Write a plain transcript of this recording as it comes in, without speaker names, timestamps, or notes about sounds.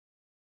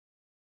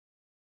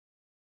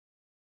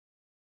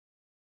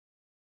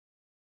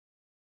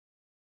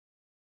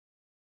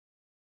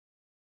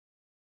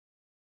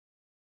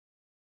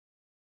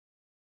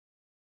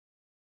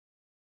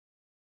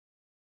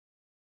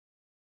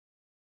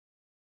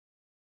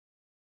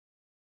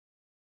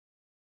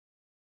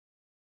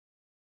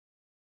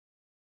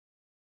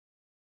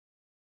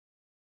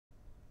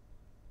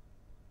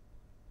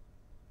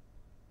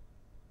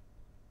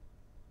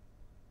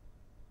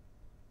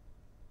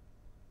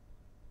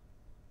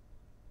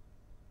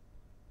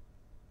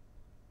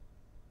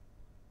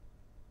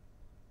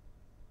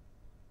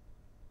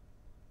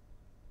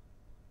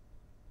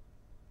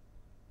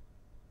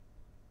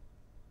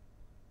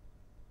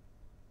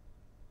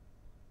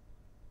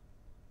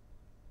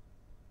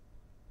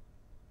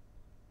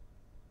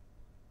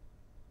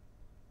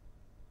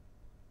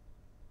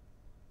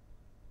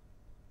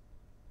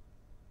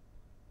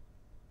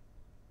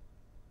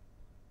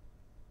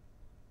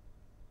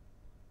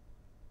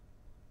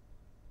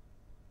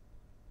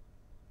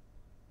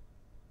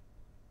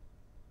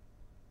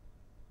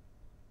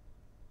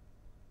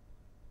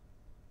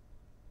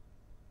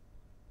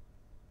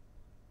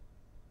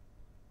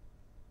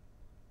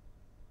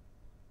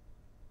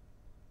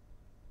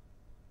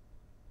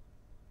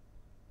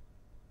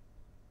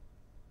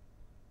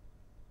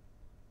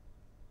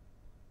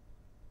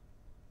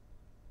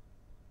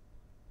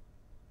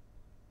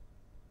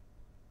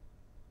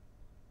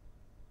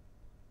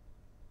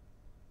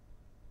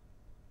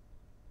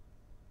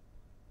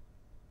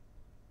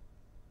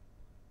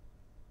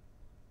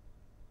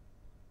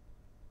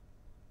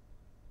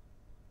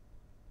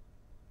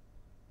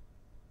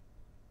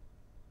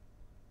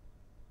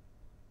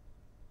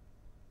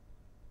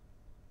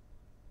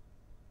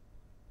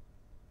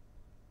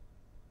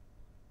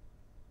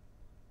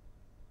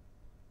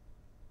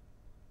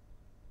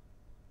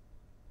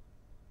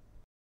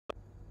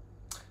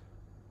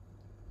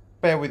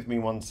bear with me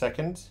 1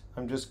 second.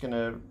 I'm just going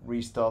to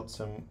restart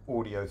some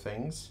audio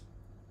things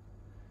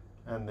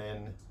and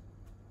then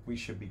we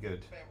should be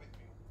good. Bear with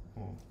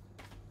me.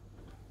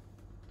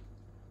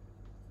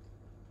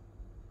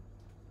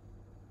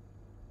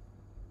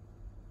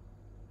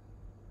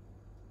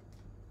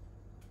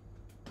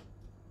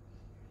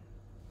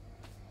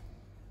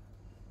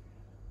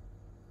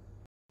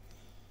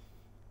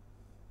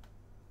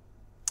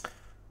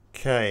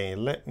 Okay,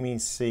 let me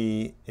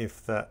see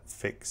if that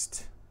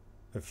fixed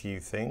a few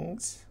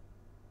things.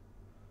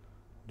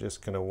 I'm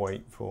just going to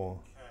wait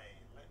for... Okay,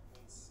 let me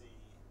see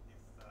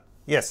if that...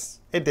 Yes,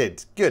 it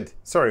did. Good.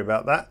 Sorry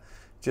about that.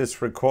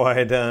 Just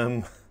required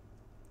a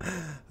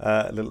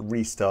little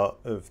restart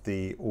of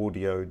the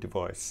audio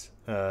device.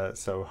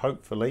 So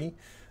hopefully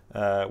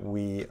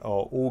we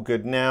are all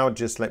good now.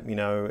 Just let me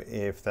know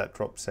if that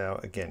drops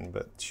out again,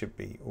 but should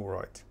be all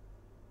right.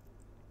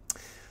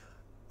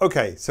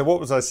 Okay, so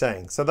what was I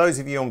saying? So those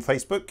of you on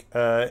Facebook,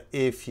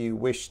 if you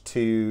wish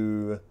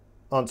to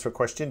answer a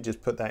question,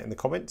 just put that in the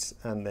comments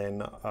and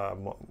then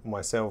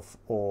myself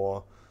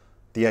or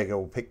Diego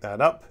will pick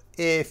that up.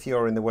 If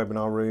you're in the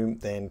webinar room,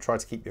 then try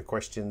to keep your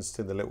questions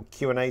to the little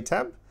Q&A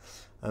tab.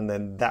 And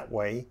then that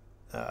way,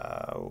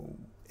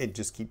 it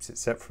just keeps it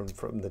separate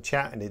from the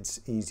chat and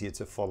it's easier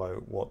to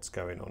follow what's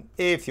going on.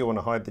 If you want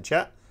to hide the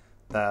chat,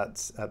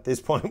 that's at this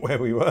point where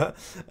we were,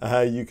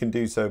 you can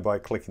do so by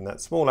clicking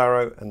that small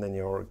arrow and then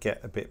you'll get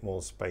a bit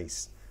more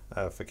space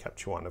for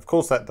Capture One. Of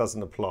course, that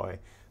doesn't apply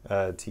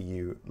to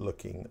you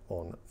looking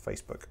on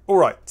Facebook. All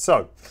right,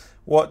 so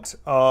what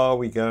are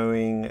we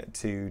going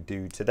to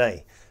do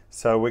today?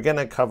 So we're going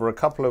to cover a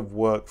couple of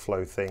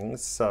workflow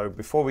things. So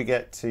before we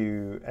get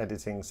to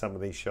editing some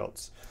of these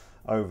shots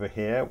over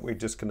here, we're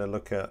just going to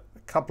look at a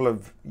couple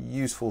of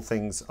useful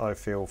things I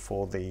feel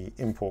for the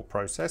import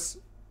process.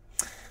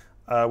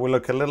 We'll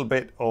look a little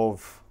bit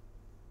of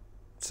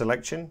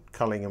selection,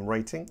 culling and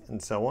rating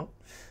and so on.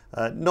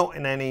 Not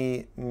in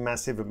any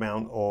massive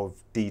amount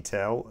of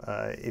detail.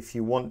 If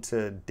you want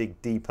to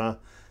dig deeper,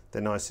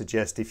 then I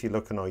suggest if you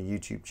look on our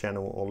YouTube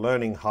channel or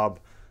Learning Hub,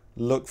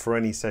 look for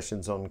any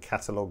sessions on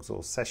catalogs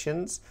or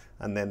sessions,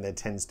 and then there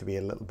tends to be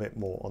a little bit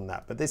more on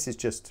that. But this is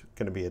just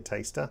going to be a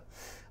taster.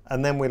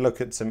 And then we look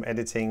at some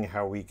editing,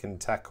 how we can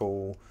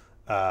tackle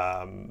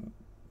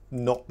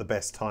not the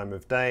best time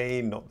of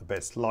day, not the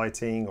best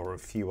lighting, or a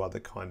few other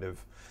kind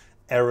of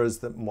errors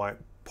that might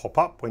pop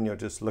up when you're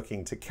just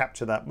looking to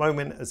capture that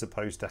moment as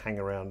opposed to hang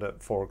around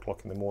at 4 o'clock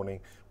in the morning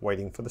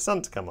waiting for the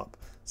sun to come up.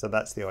 So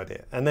that's the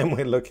idea. And then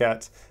we look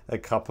at a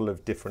couple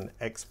of different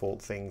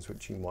export things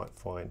which you might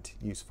find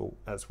useful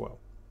as well.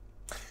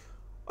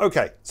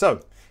 Okay,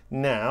 so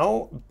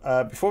now,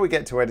 before we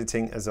get to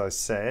editing, as I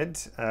said,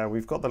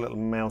 we've got the little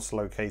mouse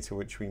locator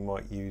which we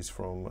might use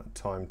from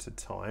time to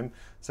time.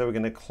 So we're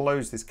going to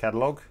close this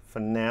catalog for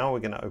now. We're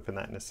going to open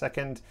that in a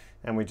second,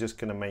 and we're just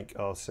going to make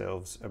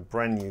ourselves a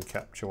brand new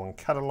Capture One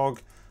catalog.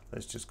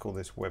 Let's just call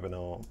this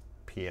Webinar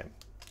PM.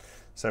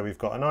 So we've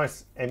got a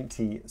nice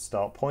empty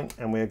start point,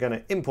 and we're going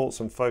to import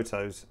some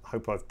photos.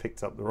 Hope I've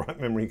picked up the right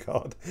memory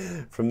card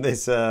from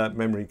this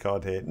memory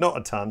card here. Not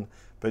a ton,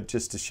 but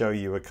just to show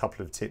you a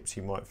couple of tips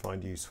you might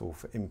find useful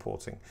for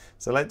importing.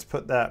 So let's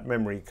put that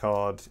memory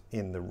card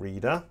in the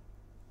reader,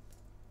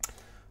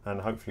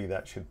 and hopefully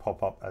that should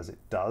pop up as it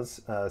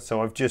does.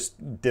 So I've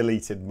just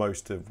deleted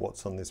most of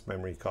what's on this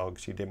memory card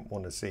because you didn't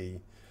want to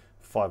see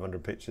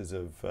 500 pictures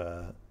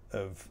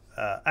of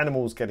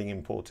animals getting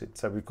imported.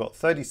 So we've got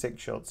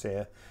 36 shots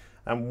here,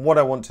 and what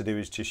I want to do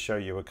is just show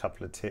you a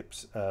couple of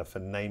tips for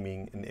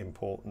naming and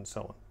import and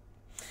so on.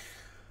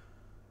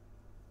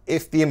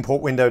 If the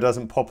import window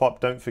doesn't pop up,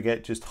 don't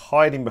forget, just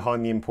hiding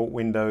behind the import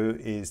window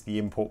is the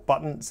import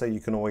button, so you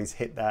can always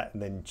hit that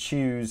and then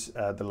choose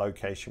the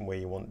location where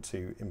you want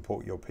to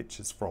import your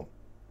pictures from.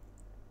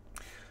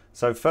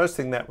 So first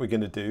thing that we're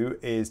going to do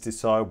is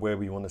decide where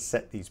we want to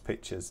set these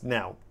pictures.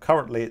 Now,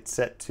 currently it's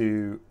set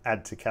to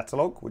add to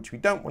catalog, which we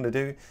don't want to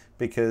do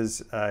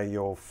because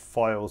your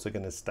files are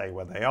going to stay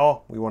where they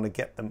are. We want to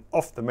get them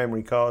off the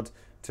memory card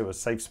to a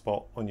safe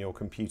spot on your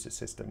computer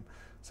system.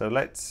 So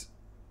let's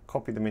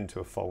copy them into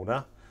a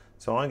folder.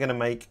 So I'm going to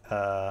make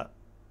a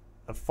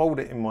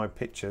folder in my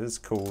pictures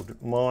called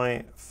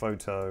My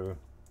Photo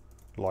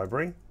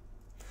Library.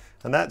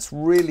 And that's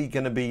really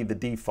going to be the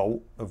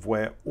default of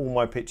where all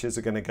my pictures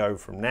are going to go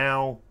from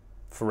now,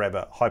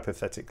 forever,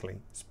 hypothetically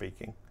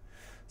speaking.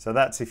 So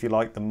that's, if you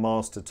like, the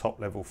master top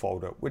level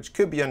folder, which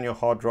could be on your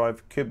hard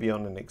drive, could be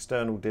on an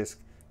external disk,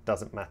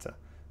 doesn't matter.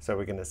 So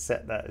we're going to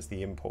set that as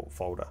the import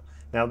folder.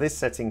 Now this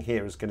setting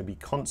here is going to be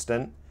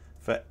constant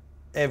for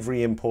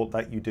every import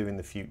that you do in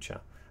the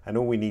future. And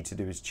all we need to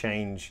do is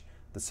change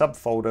the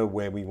subfolder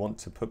where we want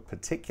to put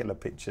particular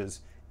pictures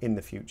in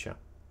the future.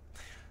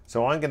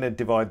 So I'm going to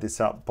divide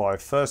this up by,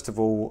 first of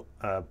all,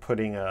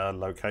 putting a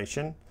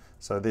location.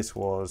 So this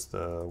was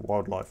the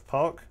wildlife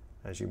park,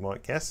 as you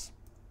might guess.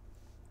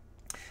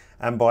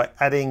 And by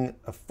adding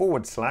a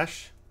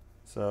 /,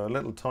 so a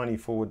little tiny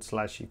 /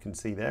 you can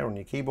see there on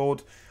your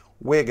keyboard,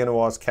 we're going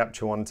to ask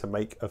Capture One to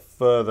make a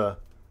further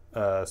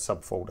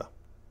subfolder.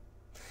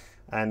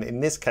 And in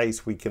this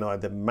case, we can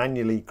either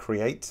manually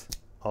create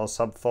our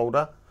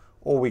subfolder,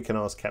 or we can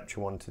ask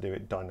Capture One to do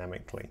it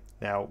dynamically.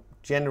 Now,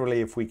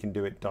 generally, if we can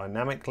do it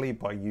dynamically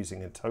by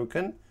using a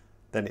token,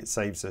 then it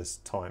saves us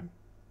time.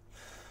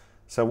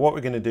 So what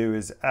we're going to do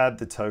is add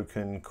the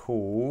token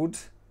called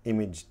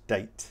image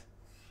date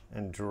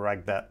and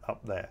drag that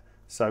up there.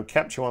 So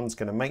Capture One's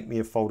going to make me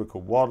a folder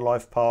called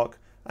Wildlife Park,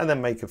 and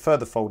then make a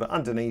further folder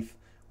underneath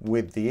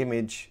with the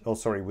image, or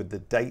sorry, with the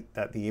date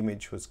that the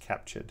image was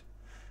captured.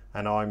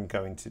 And I'm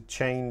going to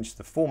change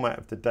the format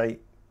of the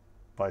date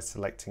by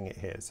selecting it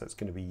here. So it's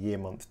going to be year,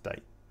 month,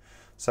 date.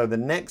 So the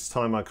next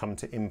time I come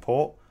to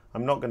import,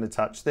 I'm not going to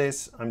touch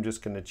this. I'm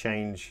just going to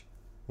change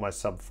my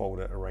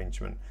subfolder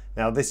arrangement.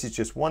 Now this is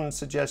just one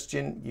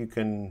suggestion. You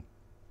can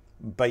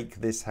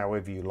bake this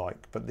however you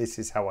like, but this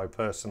is how I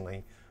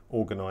personally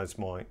organize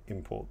my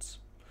imports.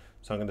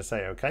 So I'm going to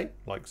say OK,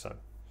 like so.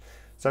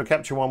 So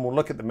Capture One will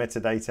look at the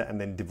metadata and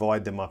then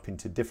divide them up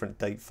into different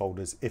date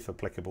folders if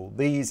applicable.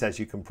 These, as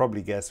you can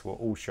probably guess, were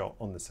all shot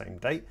on the same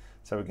date,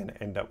 so we're going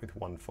to end up with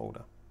one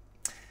folder.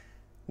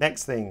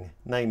 Next thing,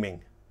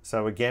 naming.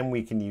 So again,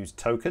 we can use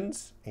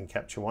tokens in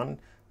Capture One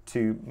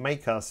to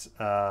make us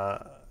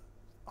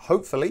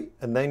hopefully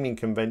a naming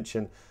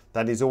convention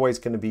that is always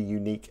going to be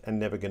unique and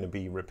never going to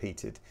be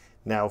repeated.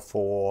 Now,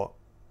 for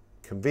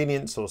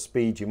convenience or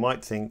speed, you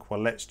might think,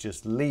 well, let's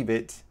just leave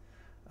it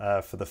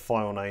for the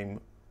file name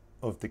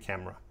of the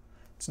camera.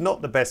 It's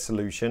not the best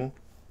solution,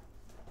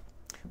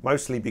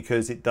 mostly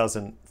because it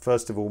doesn't,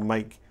 first of all,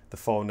 make the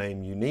file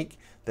name unique.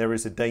 There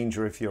is a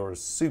danger if you're a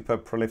super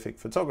prolific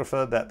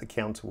photographer that the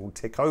counter will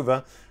tick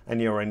over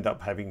and you'll end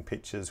up having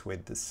pictures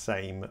with the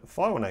same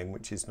file name,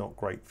 which is not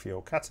great for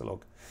your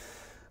catalog.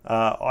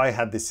 I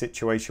had this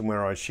situation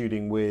where I was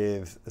shooting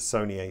with a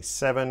Sony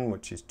A7,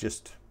 which is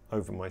just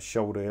over my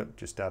shoulder,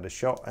 just out of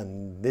shot,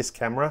 and this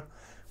camera,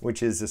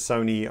 which is a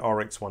Sony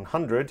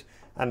RX100,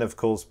 and of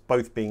course,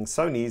 both being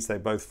Sonys, they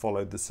both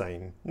followed the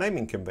same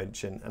naming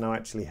convention, and I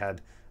actually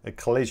had a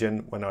collision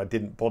when I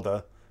didn't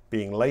bother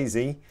being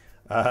lazy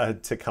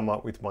to come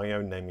up with my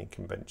own naming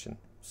convention.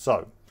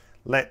 So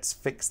let's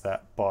fix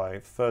that by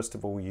first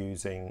of all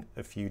using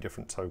a few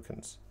different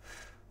tokens.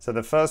 So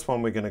the first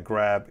one we're going to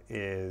grab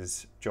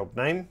is job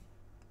name.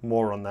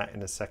 More on that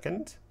in a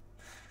second.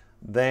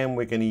 Then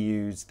we're going to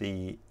use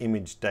the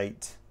image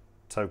date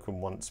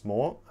token once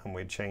more, and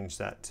we change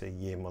that to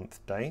year,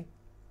 month, day.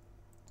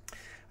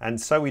 And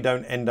so we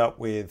don't end up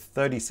with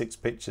 36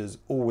 pictures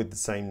all with the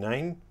same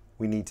name,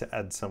 we need to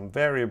add some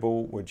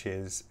variable, which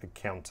is a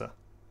counter.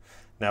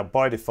 Now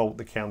by default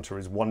the counter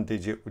is 1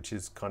 digit, which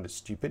is kind of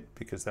stupid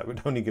because that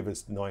would only give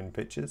us 9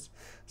 pictures.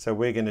 So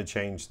we're going to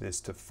change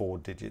this to 4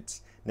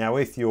 digits. Now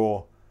if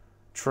you're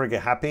trigger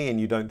happy and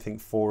you don't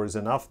think 4 is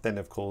enough, then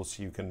of course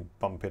you can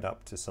bump it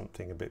up to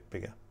something a bit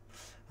bigger.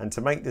 And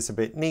to make this a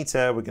bit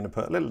neater, we're going to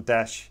put a little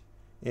dash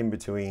in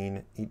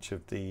between each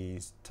of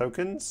these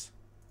tokens,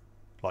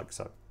 like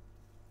so.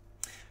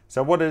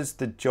 So what does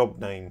the job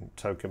name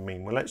token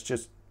mean? Well, let's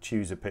just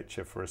choose a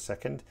picture for a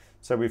second.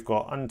 So we've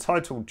got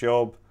untitled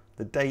job,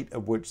 the date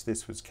at which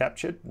this was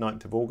captured,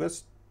 9th of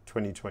August,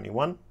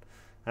 2021,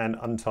 and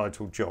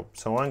untitled job.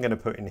 So I'm going to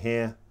put in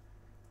here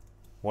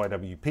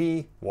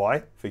YWP,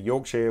 Y for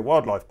Yorkshire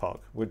Wildlife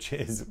Park, which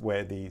is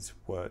where these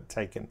were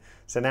taken.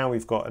 So now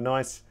we've got a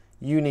nice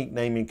unique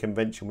naming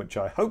convention, which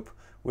I hope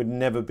would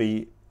never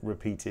be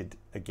repeated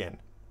again.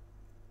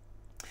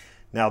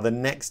 Now the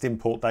next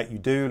import that you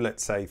do,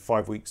 let's say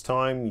 5 weeks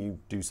time, you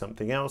do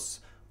something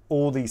else,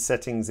 all these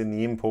settings in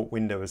the import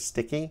window are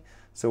sticky.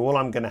 So all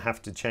I'm going to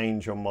have to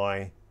change on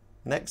my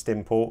next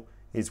import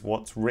is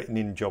what's written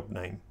in job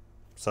name.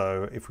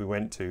 So if we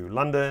went to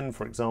London,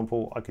 for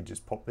example, I could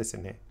just pop this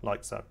in here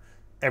like so.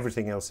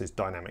 Everything else is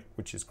dynamic,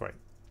 which is great.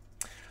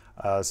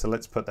 So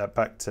let's put that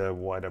back to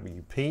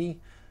YWP.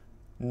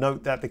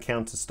 Note that the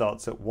counter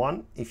starts at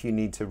 1. If you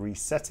need to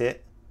reset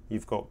it,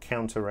 you've got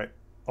counter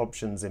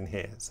options in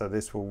here. So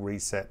this will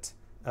reset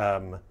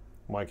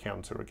my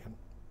counter again.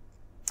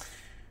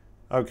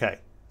 Okay,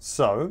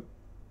 so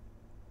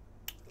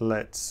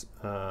let's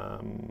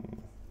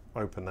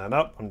open that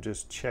up. I'm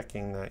just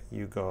checking that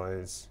you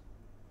guys...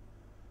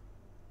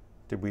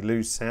 Did we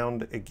lose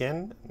sound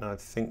again? No, I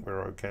think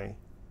we're okay.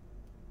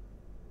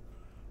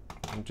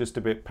 I'm just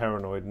a bit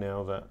paranoid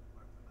now that...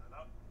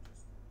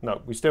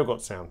 No, we still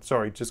got sound.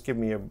 Sorry, just give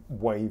me a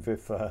wave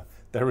if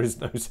there is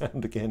no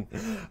sound again.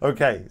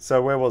 Okay,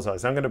 so where was I?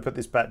 So I'm going to put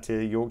this back to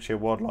Yorkshire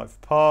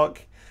Wildlife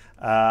Park,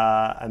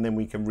 and then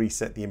we can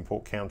reset the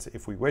import counter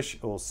if we wish,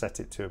 or set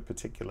it to a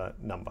particular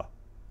number.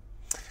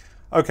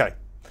 Okay.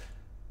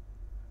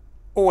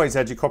 Always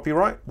add your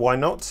copyright. Why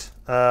not?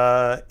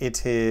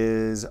 It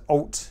is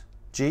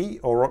Alt-G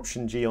or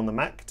Option-G on the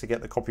Mac to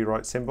get the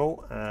copyright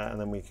symbol,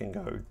 and then we can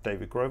go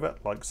David Grover,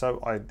 like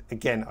so.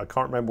 Again, I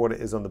can't remember what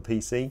it is on the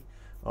PC.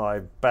 I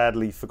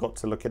badly forgot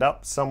to look it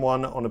up.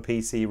 Someone on a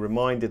PC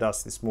reminded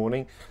us this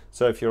morning.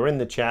 So if you're in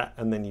the chat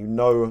and then you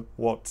know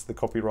what the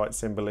copyright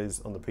symbol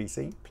is on the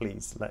PC,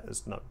 please let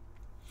us know.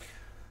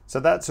 So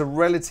that's a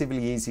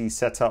relatively easy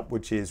setup,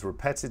 which is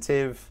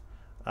repetitive,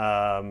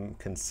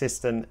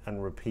 consistent and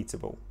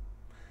repeatable.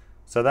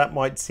 So that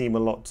might seem a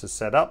lot to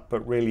set up,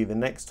 but really the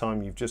next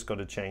time you've just got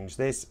to change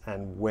this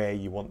and where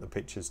you want the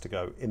pictures to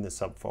go in the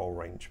subfile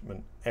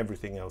arrangement.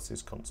 Everything else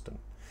is constant.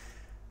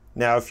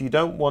 Now, if you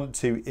don't want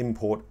to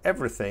import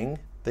everything,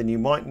 then you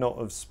might not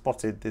have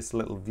spotted this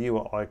little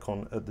viewer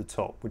icon at the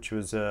top, which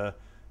was a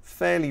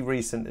fairly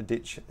recent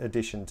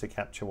addition to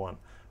Capture One.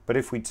 But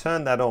if we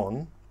turn that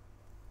on,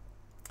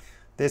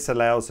 this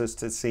allows us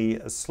to see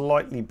a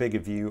slightly bigger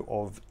view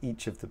of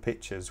each of the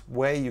pictures,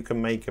 where you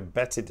can make a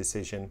better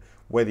decision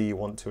whether you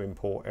want to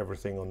import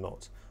everything or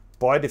not.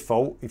 By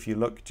default, if you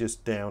look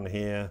just down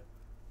here,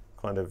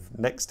 kind of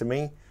next to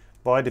me,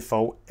 by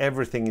default,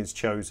 everything is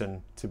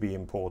chosen to be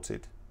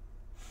imported.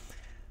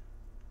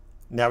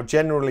 Now,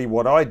 generally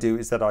what I do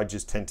is that I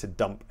just tend to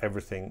dump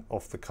everything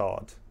off the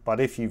card. But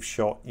if you've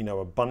shot, you know,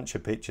 a bunch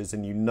of pictures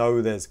and you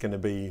know there's going to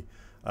be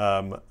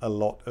a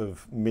lot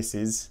of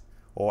misses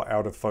or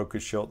out of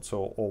focus shots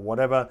or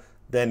whatever,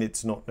 then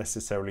it's not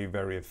necessarily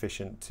very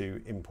efficient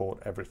to import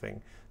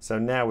everything. So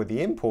now with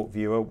the import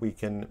viewer, we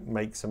can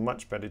make some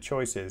much better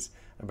choices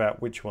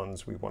about which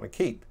ones we want to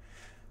keep.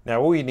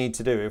 Now, all you need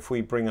to do, if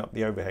we bring up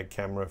the overhead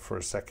camera for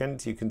a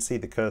second, you can see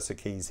the cursor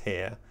keys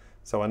here.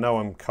 So I know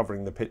I'm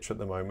covering the picture at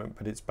the moment,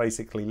 but it's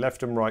basically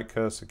left and right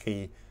cursor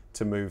key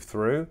to move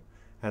through,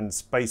 and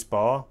space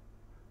bar.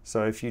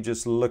 So if you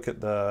just look at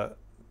the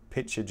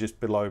picture just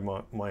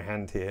below my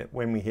hand here,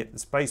 when we hit the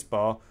space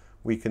bar,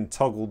 we can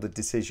toggle the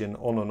decision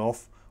on and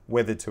off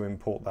whether to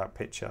import that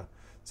picture.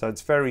 So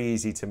it's very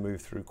easy to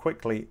move through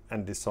quickly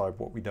and decide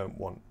what we don't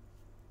want.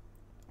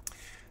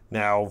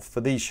 Now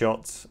for these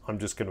shots, I'm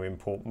just going to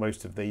import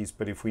most of these,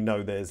 but if we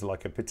know there's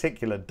like a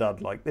particular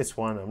dud like this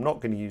one, I'm not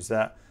going to use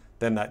that,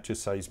 then that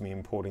just saves me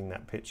importing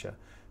that picture.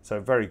 So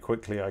very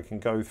quickly I can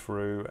go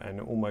through and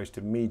almost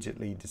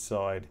immediately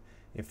decide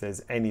if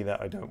there's any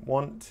that I don't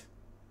want.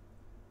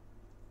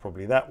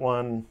 Probably that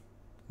one,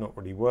 not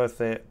really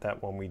worth it.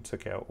 That one we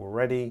took out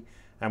already.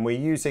 And we're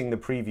using the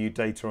preview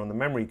data on the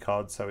memory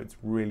card, so it's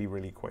really,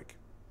 really quick.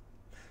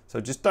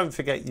 So just don't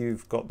forget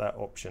you've got that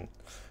option.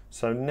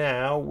 So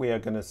now we are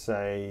going to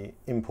say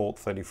import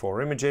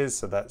 34 images.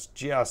 So that's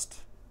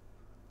just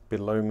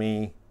below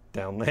me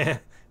down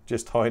there,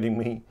 just hiding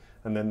me.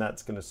 And then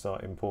that's going to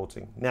start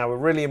importing. Now, a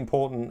really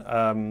important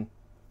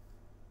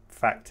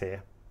fact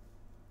here.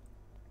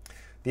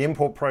 The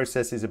import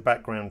process is a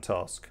background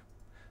task.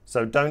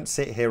 So don't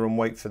sit here and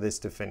wait for this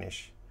to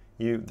finish.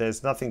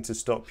 There's nothing to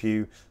stop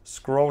you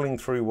scrolling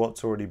through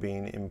what's already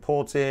been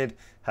imported,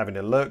 having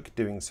a look,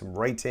 doing some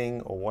rating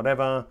or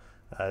whatever,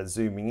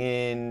 zooming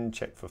in,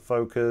 check for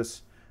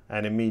focus,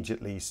 and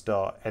immediately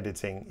start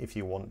editing if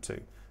you want to.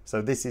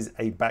 So this is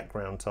a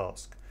background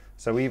task.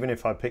 So even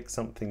if I pick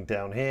something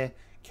down here,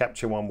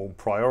 Capture One will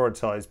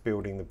prioritize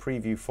building the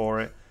preview for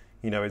it.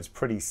 You know, it's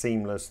pretty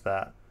seamless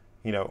that,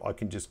 you know, I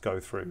can just go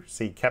through.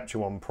 See, Capture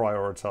One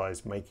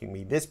prioritized making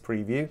me this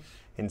preview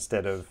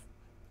instead of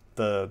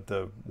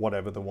the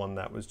whatever the one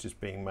that was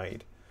just being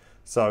made.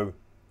 So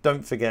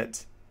don't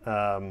forget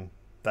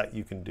that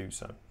you can do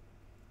so.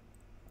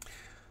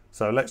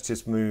 So let's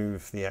just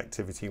move the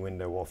activity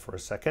window off for a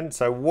second.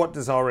 So what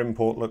does our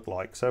import look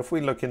like? So if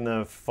we look in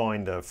the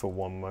Finder for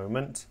one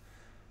moment,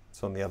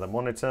 it's on the other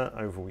monitor,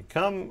 over we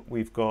come.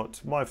 We've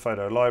got My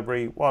Photo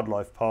Library,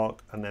 Wildlife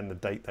Park, and then the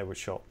date they were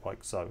shot,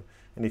 like so.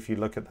 And if you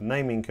look at the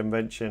naming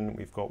convention,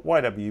 we've got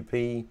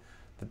YWP,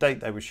 the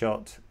date they were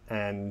shot,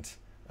 and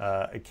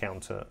a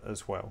counter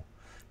as well.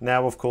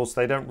 Now, of course,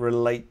 they don't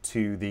relate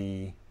to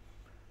the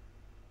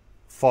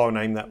file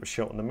name that was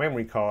shot on the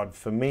memory card.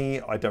 For me,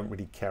 I don't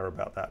really care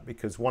about that,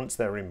 because once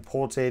they're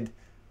imported,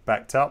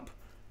 backed up,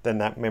 then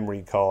that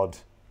memory card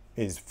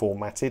is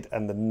formatted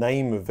and the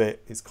name of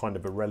it is kind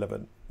of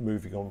irrelevant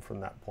moving on from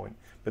that point.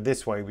 But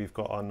this way we've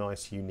got our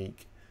nice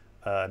unique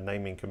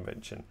naming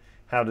convention.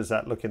 How does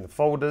that look in the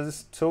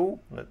folders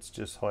tool? Let's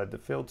just hide the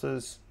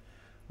filters.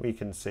 We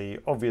can see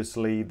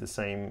obviously the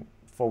same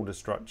folder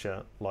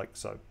structure like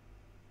so.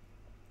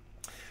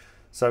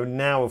 So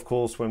now, of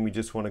course, when we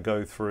just want to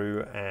go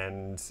through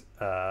and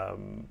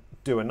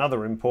do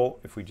another import,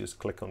 if we just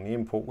click on the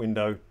import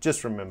window,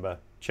 just remember,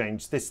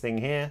 change this thing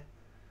here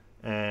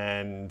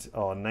and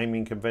our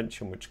naming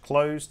convention, which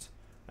closed,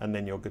 and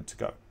then you're good to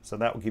go. So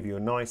that will give you a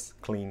nice,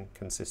 clean,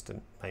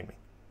 consistent naming.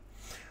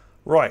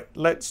 Right,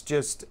 let's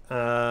just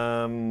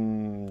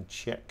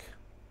check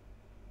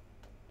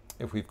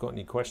if we've got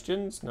any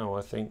questions. No,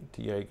 I think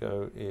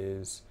Diego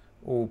is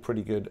all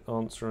pretty good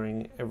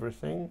answering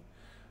everything.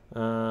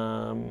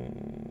 No,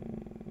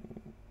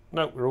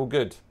 we're all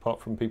good,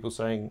 apart from people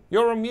saying,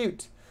 you're on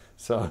mute.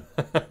 So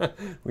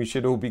we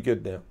should all be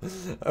good now.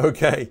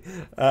 Okay.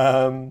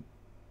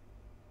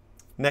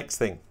 Next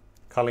thing,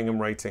 culling and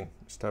rating.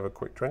 Just have a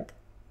quick drink.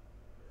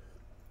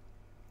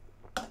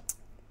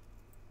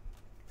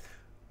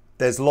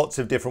 There's lots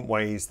of different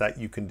ways that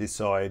you can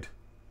decide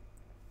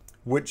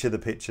which of the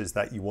pictures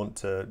that you want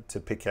to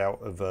pick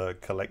out of a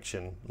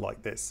collection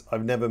like this.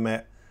 I've never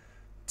met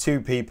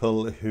two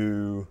people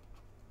who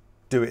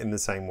do it in the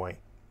same way.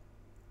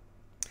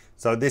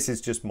 So this is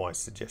just my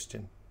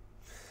suggestion.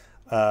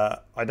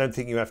 I don't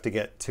think you have to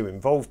get too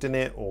involved in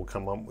it or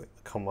come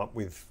up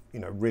with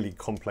really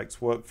complex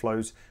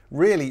workflows.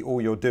 Really,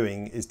 all you're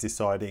doing is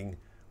deciding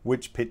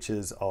which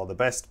pictures are the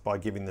best by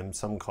giving them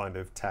some kind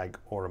of tag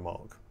or a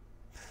mark.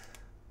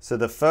 So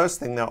the first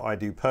thing that I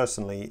do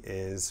personally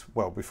is,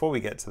 well, before we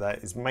get to that,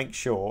 is make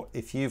sure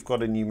if you've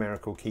got a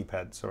numerical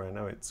keypad, sorry, I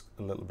know it's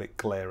a little bit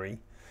glary,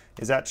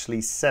 is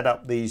actually set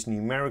up these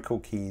numerical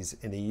keys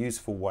in a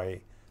useful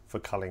way for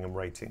culling and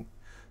rating.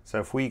 So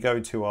if we go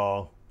to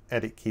our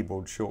Edit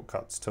Keyboard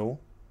Shortcuts tool,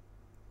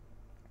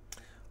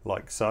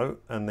 like so,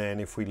 and then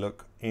if we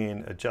look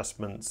in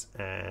Adjustments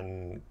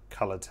and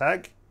Color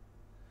Tag,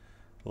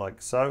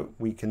 like so,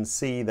 we can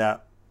see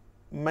that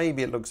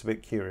maybe it looks a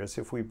bit curious.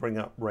 If we bring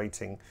up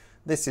rating,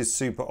 this is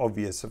super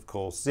obvious, of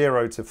course.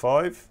 0 to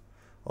 5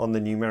 on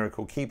the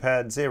numerical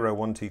keypad, 0,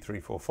 1, 2, 3,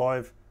 4,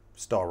 5,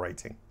 star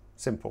rating.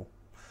 Simple.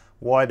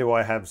 Why do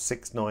I have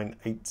 6, 9,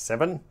 8,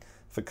 7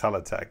 for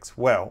color tags?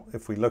 Well,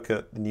 if we look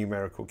at the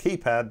numerical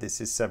keypad, this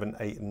is 7,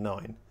 8, and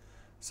 9.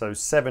 So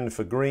 7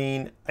 for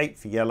green, 8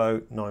 for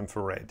yellow, 9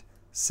 for red.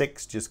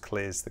 6 just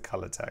clears the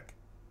color tag.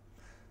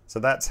 So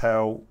that's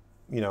how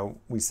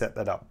we set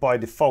that up. By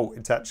default,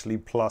 it's actually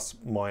plus,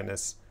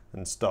 minus,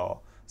 and star.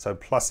 So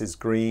plus is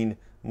green,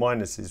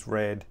 minus is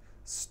red,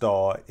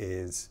 star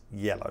is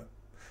yellow.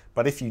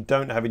 But if you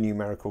don't have a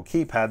numerical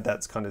keypad,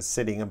 that's kind of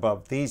sitting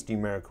above these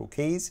numerical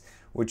keys,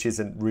 which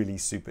isn't really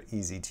super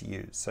easy to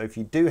use. So if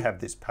you do have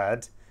this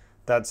pad,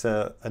 that's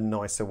a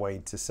nicer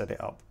way to set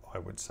it up, I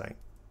would say.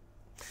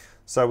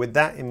 So with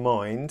that in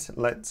mind,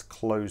 let's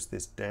close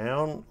this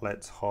down.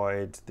 Let's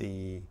hide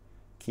the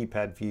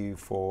keypad view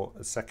for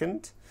a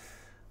second.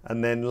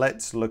 And then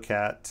let's look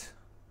at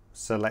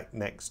select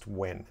next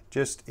when.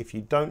 Just if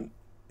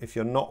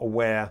you're not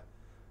aware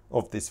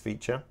of this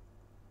feature,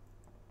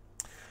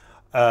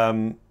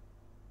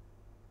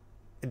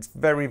 it's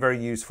very, very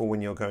useful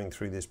when you're going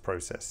through this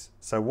process.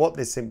 So what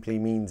this simply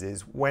means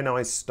is when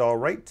I star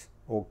rate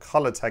or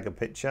color tag a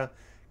picture,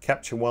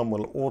 Capture One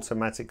will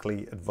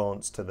automatically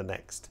advance to the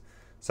next.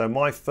 So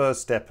my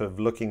first step of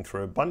looking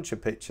through a bunch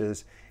of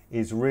pictures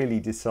is really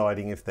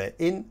deciding if they're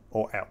in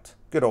or out,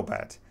 good or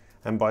bad.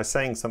 And by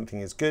saying something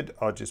is good,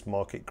 I'll just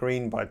mark it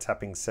green by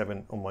tapping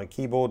 7 on my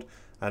keyboard.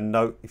 And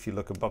note, if you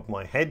look above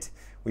my head,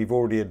 we've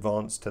already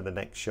advanced to the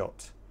next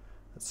shot.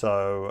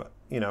 So,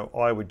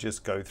 I would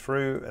just go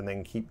through and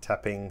then keep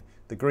tapping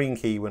the green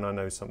key when I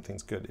know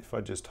something's good. If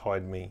I just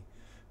hide me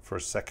for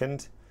a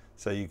second.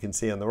 So you can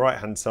see on the right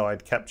hand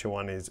side, Capture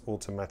One is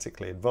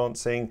automatically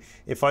advancing.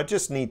 If I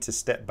just need to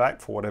step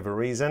back for whatever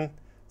reason,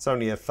 it's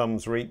only a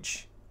thumb's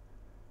reach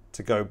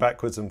to go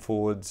backwards and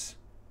forwards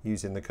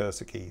using the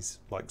cursor keys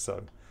like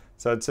so.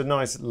 So it's a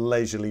nice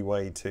leisurely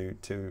way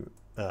to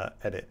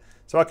edit.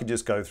 So I could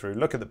just go through,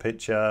 look at the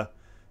picture,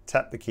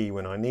 tap the key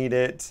when I need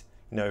it.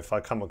 If I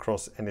come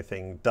across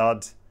anything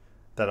dud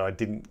that I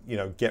didn't,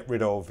 get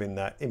rid of in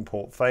that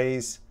import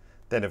phase,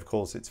 then of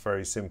course it's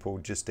very simple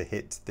just to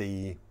hit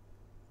the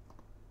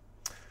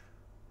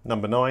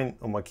number 9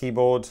 on my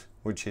keyboard,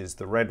 which is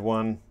the red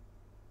one,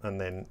 and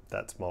then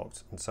that's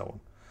marked and so on.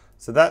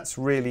 So that's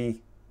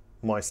really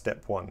my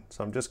step 1.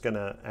 So I'm just going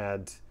to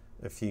add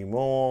a few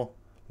more.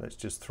 Let's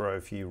just throw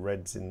a few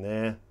reds in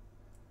there.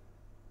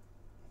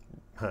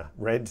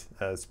 Red,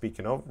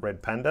 speaking of,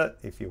 red panda,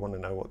 if you want to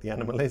know what the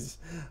animal is.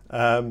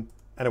 And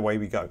away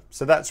we go.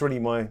 So that's really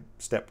my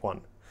step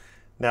 1.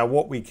 Now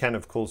what we can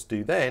of course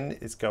do then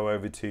is go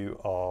over to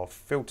our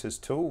filters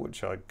tool,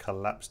 which I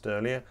collapsed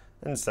earlier,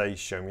 and say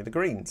show me the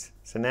greens.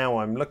 So now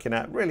I'm looking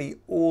at really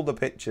all the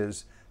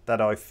pictures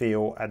that I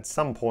feel at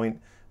some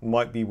point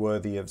might be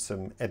worthy of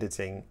some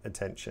editing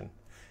attention.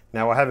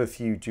 Now I have a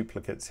few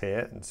duplicates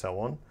here and so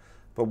on,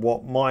 but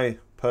what my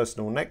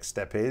personal next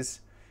step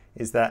is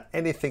that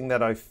anything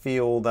that I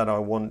feel that I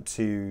want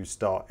to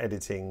start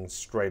editing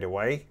straight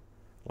away,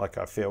 like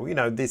I feel,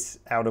 this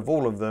out of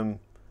all of them,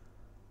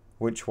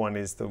 which one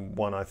is the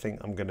one I think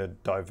I'm going to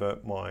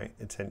divert my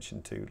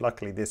attention to.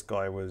 Luckily this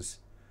guy was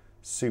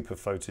super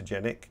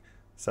photogenic,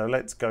 so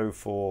let's go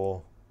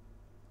for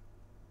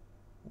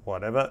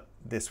whatever,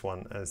 this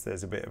one, as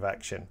there's a bit of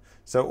action.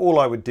 So all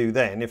I would do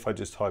then, if I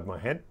just hide my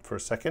head for a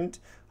second,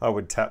 I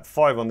would tap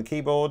 5 on the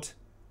keyboard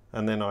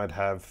and then I'd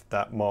have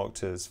that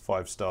marked as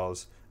 5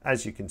 stars,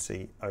 as you can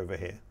see over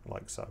here,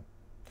 like so.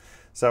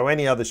 So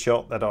any other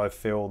shot that I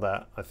feel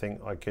that I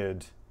think I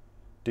could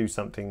do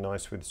something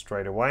nice with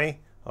straight away,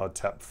 I'll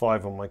tap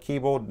 5 on my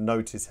keyboard,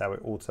 notice how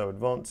it auto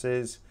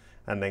advances,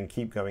 and then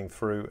keep going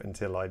through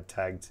until I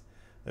tagged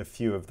a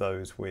few of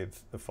those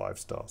with the 5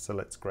 star. So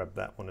let's grab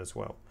that one as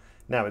well.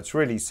 Now it's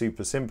really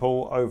super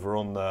simple. Over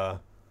on the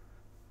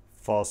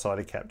far side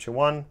of Capture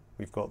One,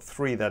 we've got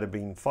 3 that have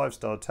been 5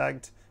 star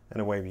tagged, and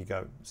away we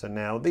go. So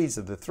now these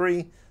are the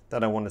 3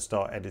 that I want to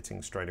start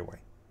editing straight away.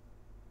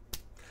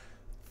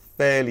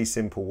 Fairly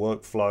simple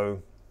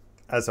workflow.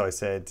 As I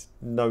said,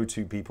 no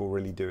 2 people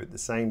really do it the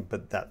same,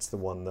 but that's the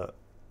one that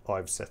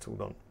I've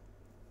settled on.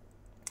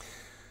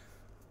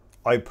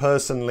 I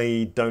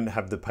personally don't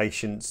have the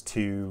patience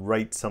to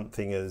rate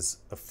something as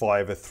a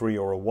 5, a 3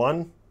 or a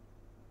 1.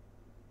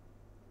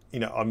 you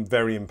know, I'm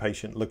very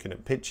impatient looking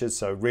at pictures.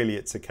 So really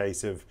it's a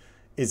case of,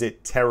 is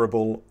it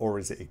terrible or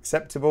is it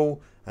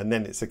acceptable? And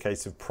then it's a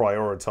case of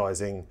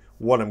prioritizing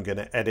what I'm going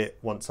to edit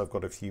once I've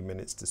got a few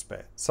minutes to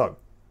spare. So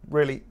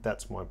really,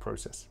 that's my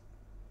process.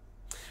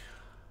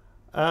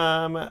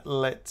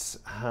 Let's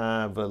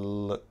have a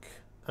look.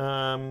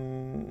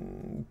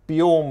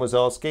 Bjorn was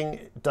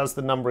asking, does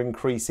the number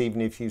increase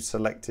even if you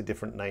select a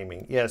different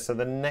naming? Yeah, so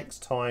the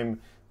next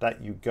time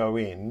that you go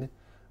in,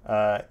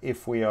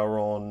 if we are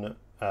on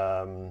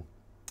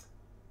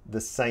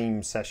the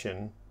same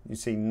session, you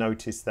see,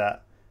 notice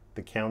that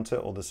the counter,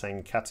 or the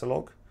same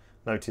catalog,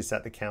 notice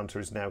that the counter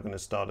is now going to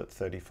start at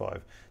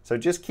 35. So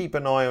just keep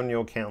an eye on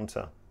your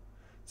counter.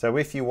 So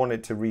if you want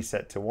it to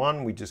reset to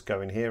 1, we just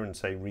go in here and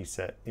say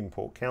reset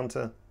import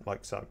counter,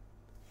 like so.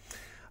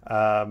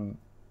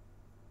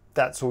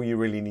 That's all you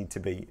really need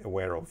to be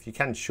aware of. You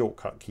can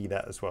shortcut key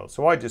that as well.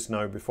 So I just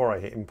know before I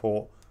hit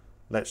import,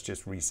 let's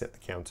just reset the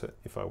counter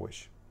if I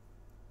wish.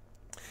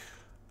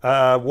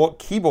 What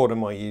keyboard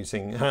am I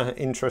using?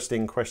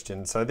 Interesting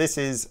question. So this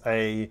is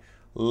a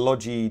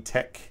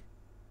Logitech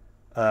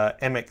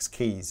MX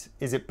keys.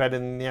 Is it better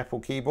than the Apple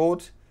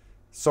keyboard?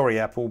 Sorry,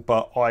 Apple,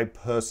 but I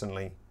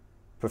personally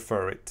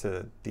prefer it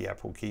to the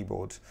Apple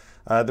keyboard.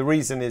 The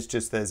reason is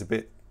just there's a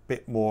bit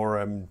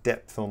more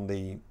depth on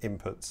the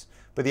inputs.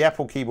 But the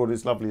Apple keyboard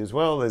is lovely as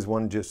well. There's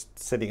one just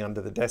sitting under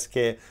the desk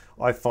here.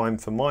 I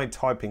find for my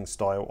typing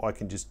style, I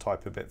can just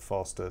type a bit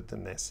faster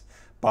than this.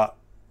 But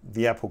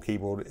the Apple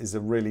keyboard is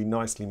a really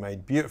nicely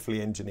made, beautifully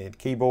engineered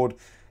keyboard.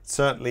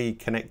 Certainly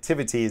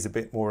connectivity is a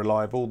bit more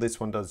reliable. This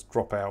one does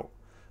drop out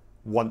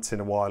once in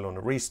a while on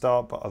a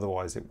restart, but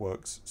otherwise it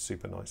works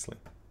super nicely.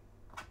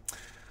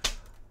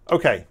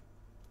 Okay.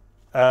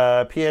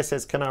 PS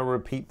says, can I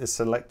repeat the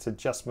select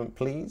adjustment,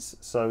 please?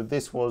 So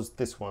this was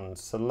this one,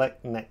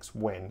 select next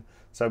when.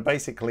 So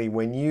basically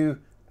when you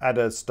add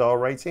a star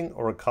rating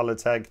or a color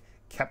tag,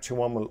 Capture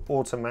One will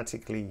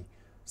automatically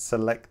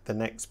select the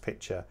next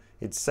picture.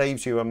 It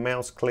saves you a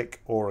mouse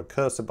click or a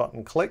cursor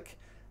button click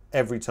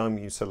every time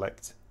you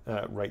select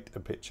rate a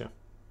picture.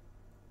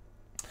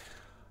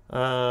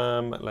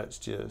 Let's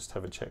just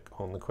have a check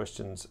on the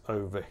questions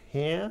over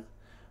here.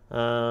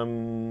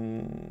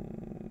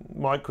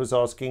 Mike was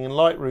asking, in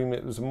Lightroom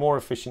it was a more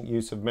efficient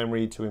use of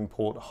memory to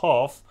import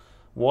half,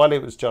 while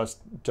it was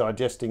just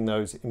digesting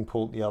those,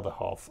 import the other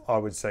half. I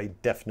would say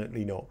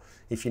definitely not.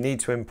 If you need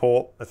to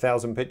import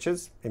 1,000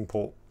 pictures,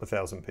 import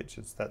 1,000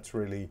 pictures. That's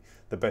really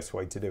the best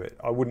way to do it.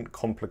 I wouldn't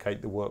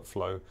complicate the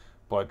workflow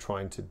by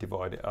trying to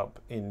divide it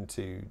up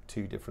into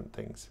 2 different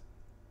things.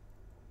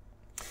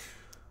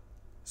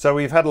 So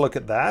we've had a look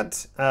at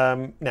that.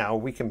 Now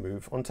we can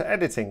move on to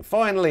editing.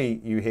 Finally,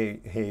 you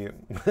hear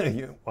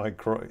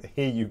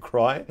you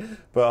cry,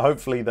 but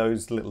hopefully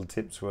those little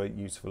tips were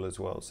useful as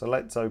well. So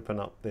let's open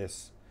up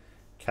this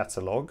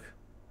catalog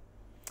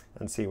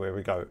and see where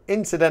we go.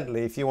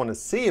 Incidentally, if you want to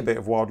see a bit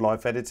of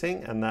wildlife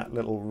editing and that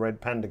little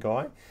red panda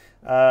guy,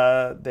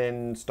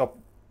 then stop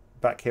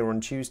back here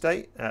on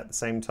Tuesday at the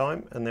same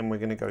time, and then we're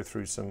going to go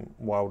through some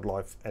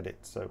wildlife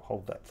edits. So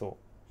hold that thought.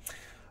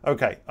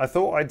 Okay, I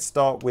thought I'd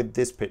start with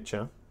this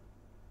picture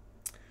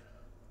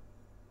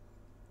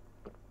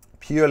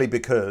purely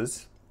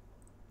because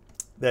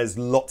there's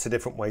lots of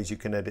different ways you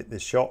can edit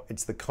this shot.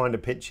 It's the kind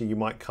of picture you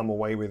might come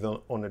away with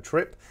on a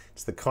trip.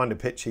 It's the kind of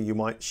picture you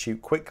might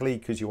shoot quickly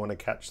because you want to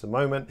catch the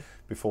moment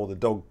before the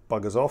dog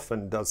buggers off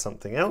and does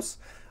something else,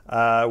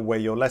 where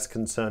you're less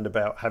concerned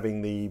about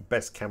having the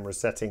best camera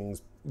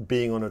settings,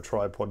 being on a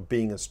tripod,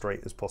 being as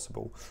straight as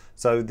possible.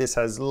 So this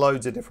has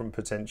loads of different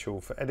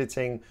potential for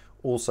editing,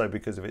 also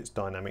because of its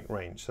dynamic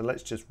range. So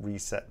let's just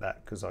reset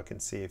that because I can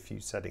see a few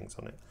settings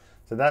on it.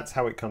 So that's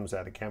how it comes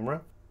out of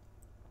camera.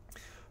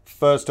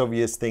 First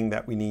obvious thing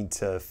that we need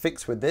to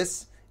fix with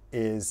this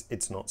is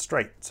it's not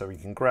straight. So we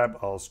can grab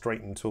our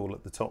straighten tool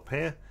at the top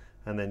here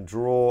and then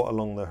draw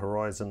along the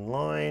horizon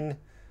line,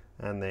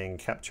 and then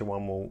Capture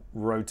One will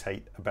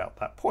rotate about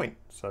that point.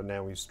 So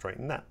now we've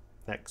straightened that.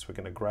 Next, we're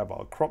going to grab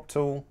our crop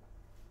tool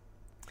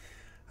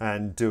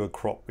and do a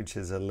crop which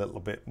is a little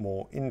bit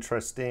more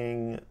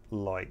interesting,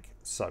 like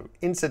so.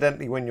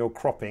 Incidentally, when you're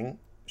cropping,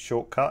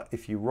 shortcut,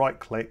 if you right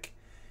click,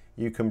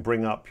 you can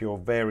bring up your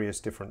various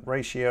different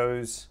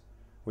ratios,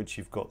 which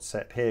you've got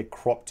set here,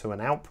 crop to an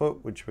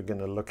output, which we're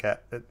going to look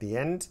at the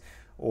end,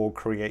 or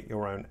create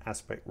your own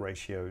aspect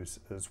ratios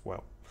as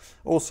well.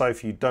 Also,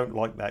 if you don't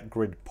like that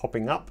grid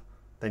popping up,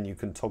 then you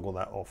can toggle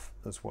that off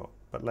as well.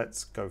 But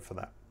let's go for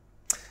that.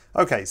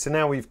 Okay, so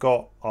now we've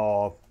got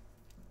our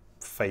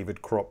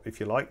favored crop, if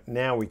you like.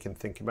 Now we can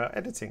think about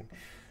editing.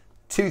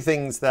 2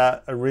 things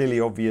that are really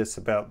obvious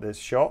about this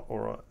shot,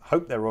 or I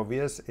hope they're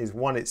obvious, is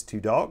 1, it's too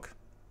dark.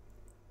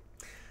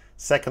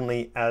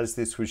 Secondly, as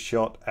this was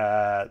shot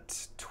at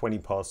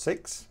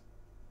 6:20,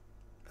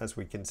 as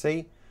we can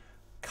see,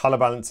 color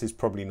balance is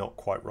probably not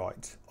quite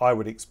right. I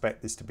would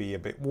expect this to be a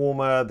bit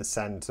warmer, the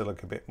sand to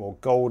look a bit more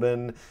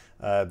golden,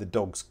 the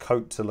dog's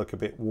coat to look a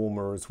bit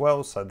warmer as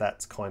well, so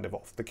that's kind of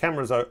off. The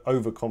camera's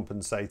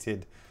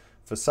overcompensated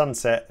for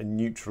sunset and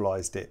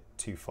neutralized it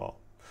too far.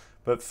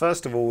 But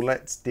first of all,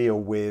 let's deal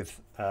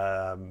with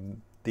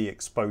the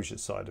exposure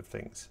side of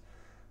things.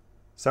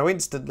 So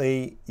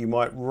instantly you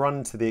might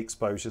run to the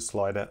exposure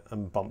slider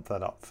and bump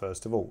that up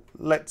first of all.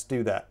 Let's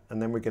do that,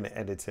 and then we're going to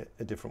edit it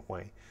a different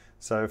way.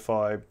 So if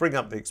I bring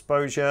up the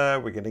exposure,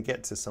 we're going to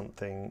get to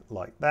something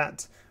like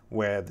that,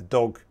 where the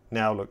dog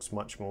now looks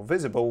much more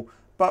visible,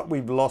 but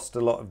we've lost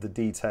a lot of the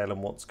detail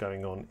and what's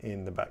going on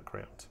in the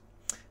background.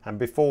 And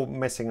before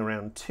messing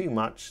around too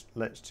much,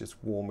 let's just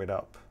warm it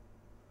up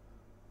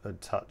a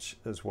touch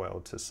as well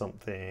to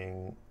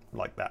something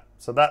like that.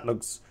 So that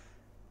looks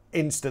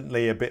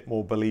instantly a bit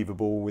more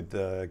believable with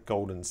the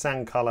golden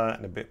sand color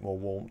and a bit more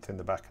warmth in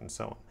the back and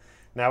so on.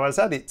 Now, as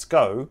edits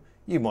go,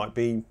 you might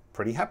be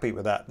pretty happy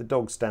with that. The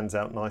dog stands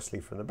out nicely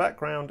from the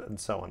background and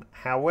so on.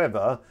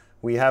 However,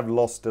 we have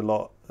lost a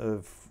lot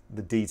of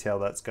the detail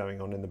that's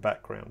going on in the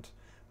background,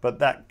 but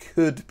that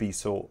could be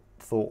thought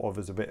of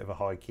as a bit of a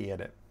high key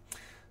edit.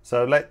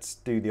 So let's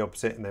do the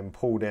opposite and then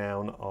pull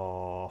down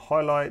our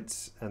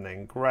highlights, and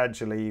then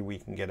gradually we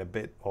can get a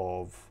bit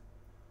of,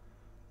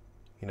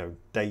 you know,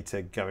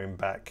 data going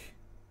back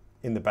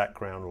in the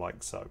background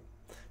like so.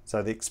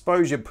 So the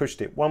exposure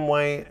pushed it one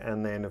way,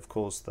 and then of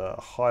course the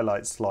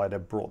highlight slider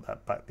brought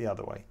that back the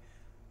other way.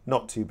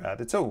 Not too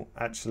bad at all.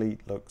 Actually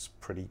looks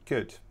pretty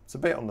good. It's a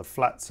bit on the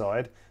flat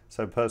side,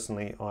 so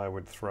personally I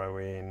would throw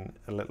in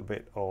a little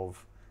bit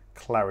of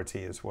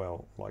clarity as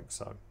well, like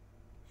so.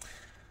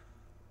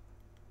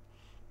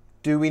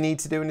 Do we need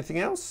to do anything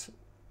else?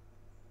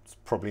 It's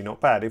probably not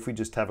bad. If we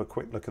just have a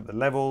quick look at the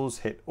levels,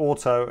 hit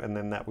auto, and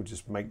then that will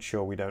just make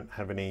sure we don't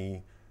have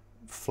any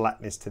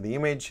flatness to the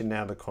image, and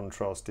now the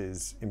contrast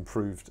is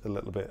improved a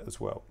little bit as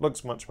well.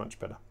 Looks much, much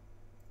better.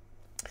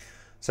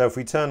 So if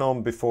we turn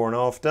on before and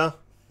after,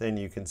 then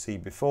you can see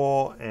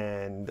before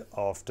and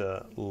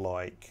after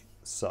like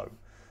so.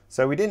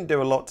 So we didn't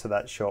do a lot to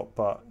that shot,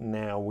 but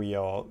now we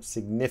are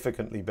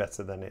significantly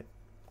better than it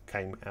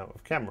came out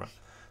of camera.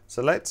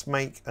 So let's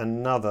make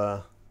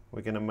another,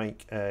 we're going to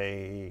make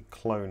a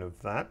clone of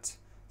that,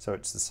 so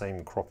it's the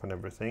same crop and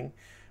everything.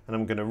 And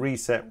I'm going to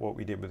reset what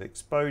we did with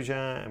exposure,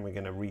 and we're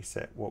going to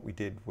reset what we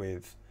did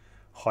with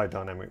high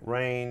dynamic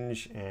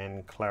range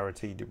and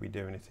clarity. Did we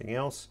do anything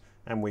else?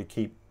 And we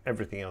keep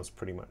everything else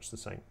pretty much the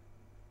same.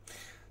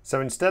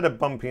 So instead of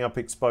bumping up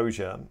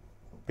exposure,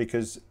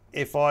 because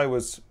if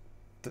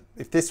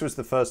this was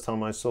the first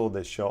time I saw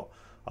this shot,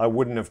 I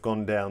wouldn't have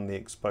gone down the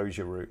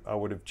exposure route. I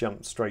would have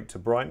jumped straight to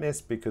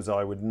brightness, because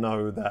I would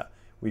know that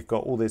we've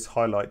got all this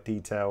highlight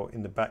detail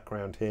in the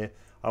background here.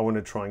 I want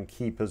to try and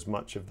keep as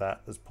much of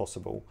that as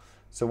possible.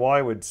 So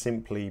I would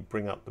simply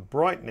bring up the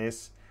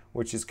brightness,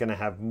 which is going to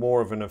have more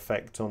of an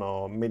effect on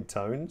our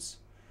midtones.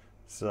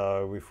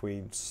 So if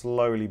we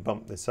slowly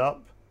bump this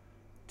up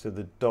to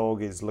the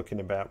dog is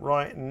looking about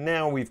right, and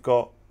now we've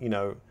got, you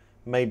know,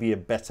 maybe a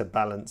better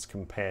balance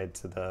compared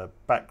to the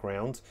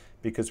background,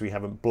 because we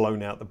haven't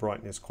blown out the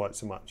brightness quite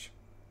so much.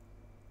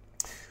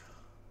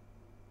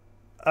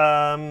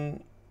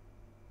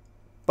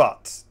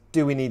 But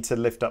do we need to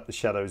lift up the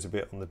shadows a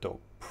bit on the dog?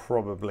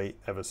 Probably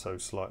ever so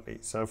slightly.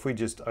 So if we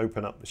just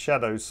open up the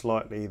shadows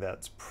slightly,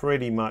 that's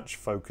pretty much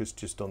focused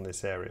just on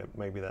this area.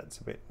 Maybe that's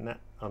a bit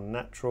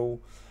unnatural.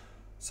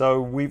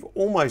 So we've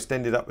almost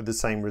ended up with the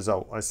same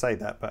result. I say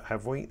that, but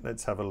have we?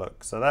 Let's have a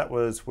look. So that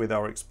was with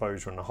our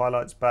exposure and the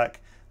highlights back.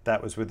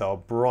 That was with our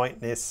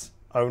brightness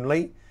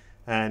only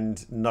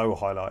and no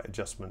highlight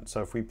adjustment.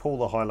 So if we pull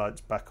the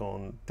highlights back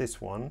on this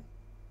one,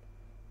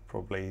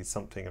 probably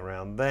something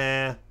around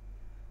there,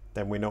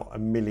 then we're not a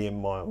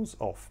million miles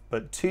off.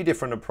 But two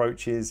different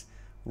approaches,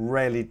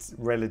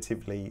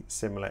 relatively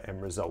similar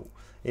end result.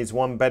 Is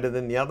one better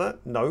than the other?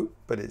 No,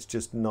 but it's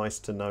just nice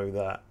to know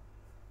that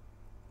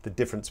the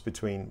difference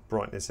between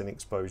brightness and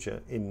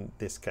exposure in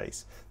this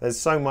case. There's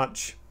so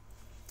much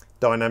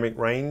dynamic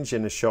range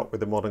in a shot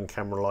with a modern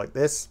camera like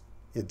this.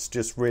 It's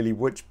just really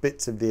which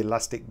bits of the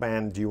elastic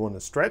band do you want to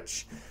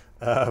stretch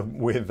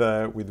with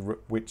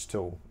which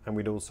tool. And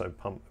we'd also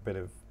pump a bit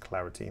of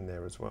clarity in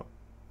there as well.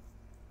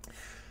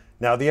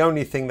 Now, the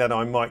only thing that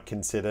I might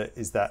consider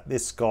is that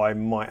this sky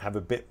might have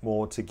a bit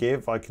more to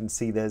give. I can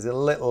see there's a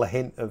little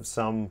hint of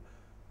some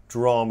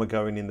drama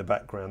going in the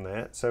background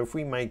there. So if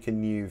we make a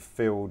new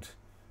field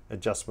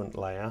adjustment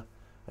layer,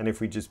 and if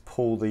we just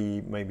pull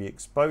the maybe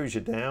exposure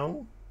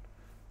down,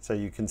 so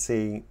you can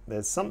see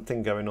there's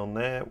something going on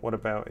there. What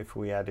about if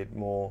we added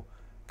more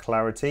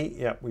clarity?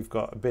 Yep, we've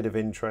got a bit of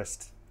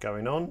interest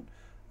going on.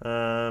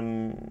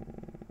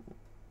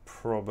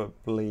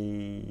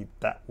 Probably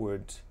that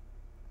would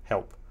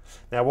help.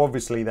 Now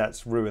obviously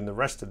that's ruined the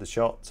rest of the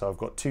shot, so I've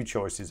got two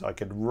choices. I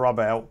could rub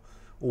out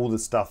all the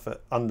stuff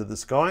under the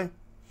sky,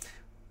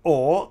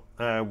 or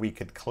we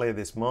could clear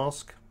this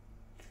mask.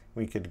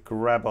 We could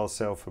grab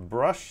ourselves a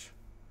brush,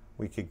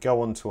 we could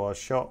go onto our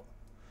shot,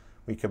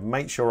 we could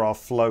make sure our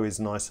flow is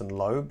nice and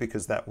low,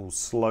 because that will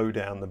slow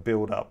down the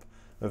build up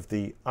of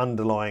the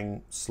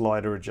underlying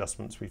slider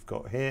adjustments we've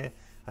got here,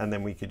 and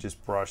then we could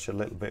just brush a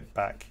little bit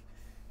back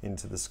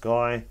into the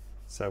sky,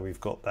 so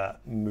we've got that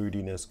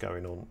moodiness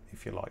going on,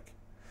 if you like.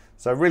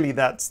 So really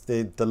that's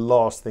the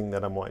last thing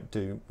that I might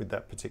do with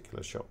that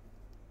particular shot.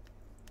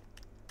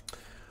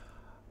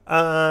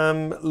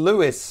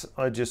 Lewis,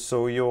 I just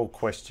saw your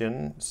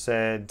question,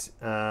 said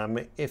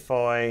if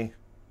I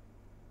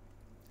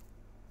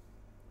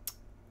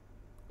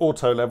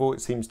auto level,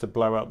 it seems to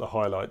blow out the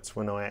highlights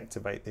when I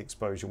activate the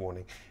exposure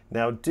warning.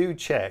 Now do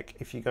check,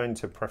 if you go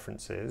into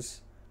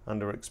preferences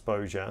under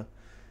exposure,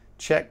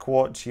 check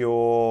what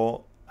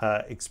your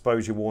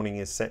exposure warning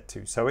is set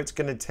to. So it's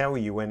going to tell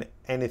you when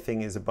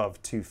anything is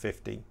above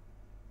 250.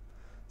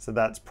 So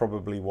that's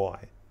probably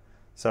why.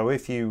 So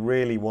if you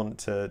really want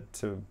to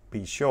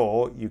be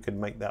sure, you can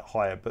make that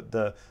higher. But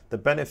the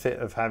benefit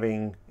of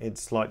having it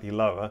slightly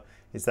lower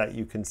is that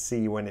you can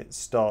see when it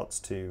starts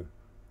to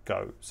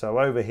go. So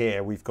over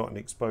here we've got an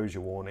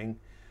exposure warning,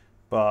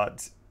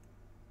 but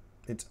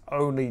it's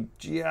only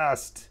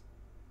just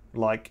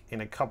like in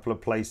a couple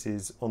of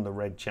places on the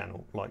red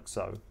channel, like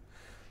so.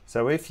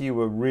 So if you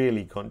were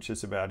really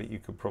conscious about it, you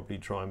could probably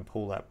try and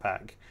pull that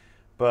back.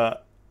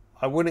 But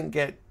I wouldn't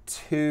get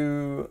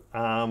too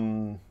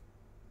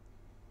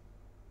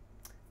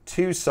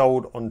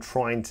sold on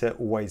trying to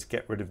always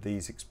get rid of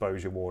these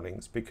exposure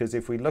warnings, because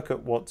if we look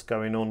at what's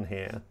going on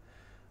here,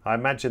 I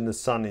imagine the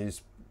sun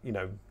is, you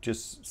know,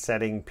 just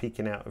setting,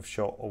 peeking out of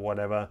shot or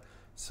whatever.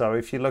 So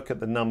if you look at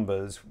the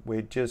numbers,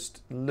 we're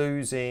just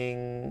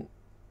losing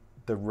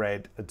the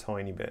red a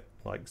tiny bit,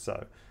 like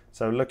so.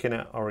 So looking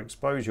at our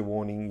exposure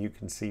warning, you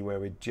can see where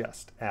we're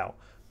just out.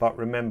 But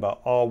remember,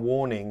 our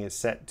warning is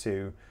set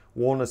to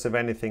warn us of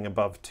anything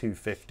above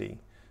 250.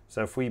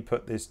 So if we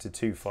put this to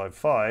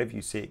 255,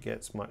 you see it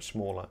gets much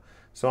smaller.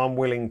 So I'm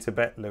willing to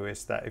bet,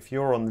 Lewis, that if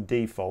you're on the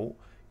default,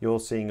 you're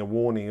seeing a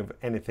warning of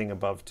anything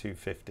above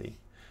 250.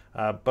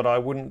 But I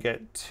wouldn't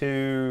get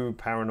too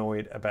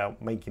paranoid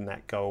about making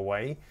that go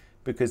away,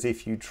 because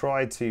if you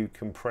try to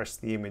compress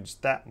the image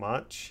that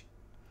much,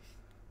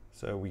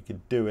 so we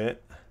could do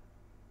it,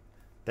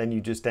 then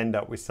you just end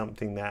up with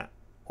something that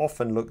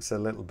often looks a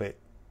little bit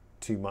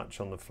too much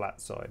on the flat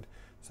side.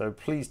 So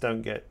please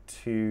don't get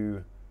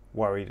too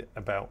worried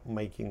about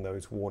making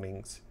those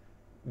warnings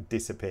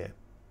disappear.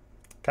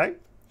 Okay,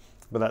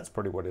 but that's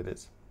probably what it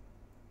is.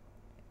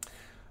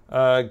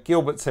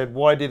 Gilbert said,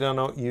 why did I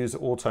not use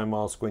auto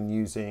mask when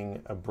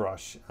using a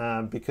brush?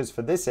 Because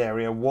for this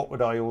area, what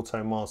would I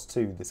auto mask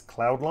to? This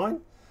cloud line?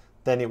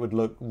 Then it would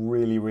look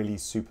really, really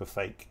super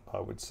fake,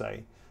 I would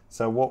say.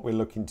 So what we're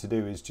looking to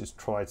do is just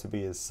try to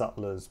be as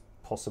subtle as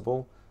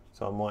possible.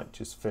 So I might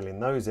just fill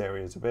in those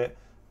areas a bit.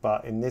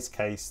 But in this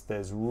case,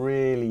 there's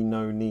really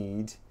no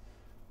need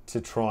to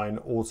try and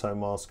auto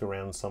mask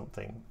around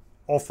something.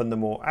 Often the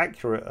more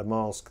accurate a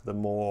mask, the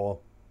more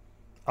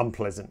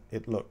unpleasant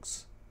it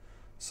looks.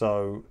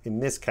 So in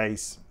this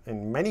case,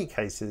 in many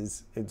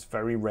cases, it's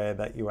very rare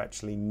that you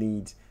actually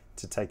need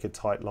to take a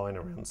tight line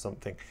around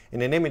something.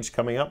 In an image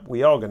coming up,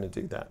 we are going to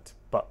do that,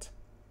 but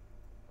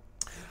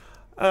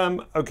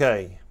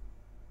okay,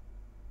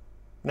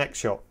 next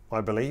shot,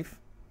 I believe.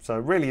 So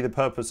really the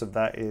purpose of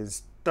that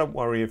is, don't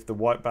worry if the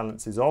white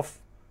balance is off,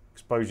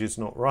 exposure's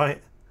not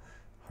right,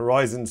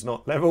 horizon's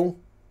not level.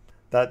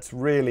 That's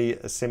really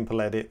a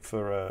simple edit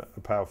for a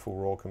powerful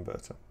RAW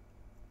converter.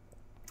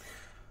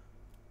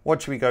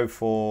 What should we go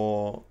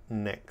for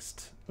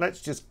next?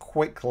 Let's just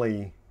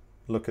quickly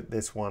look at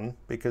this one,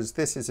 because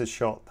this is a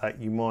shot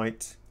that you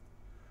might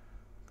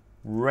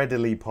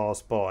readily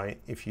pass by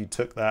if you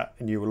took that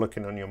and you were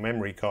looking on your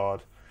memory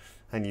card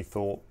and you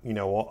thought, you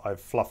know what,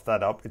 I've fluffed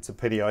that up. It's a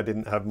pity I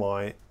didn't have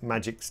my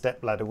magic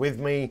step ladder with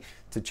me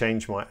to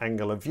change my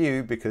angle of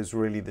view, because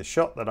really the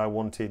shot that I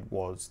wanted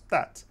was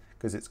that,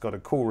 because it's got a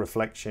cool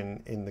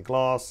reflection in the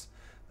glass.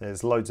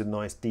 There's loads of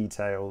nice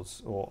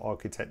details or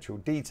architectural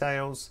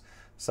details.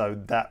 So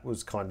that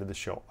was kind of the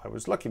shot I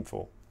was looking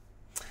for.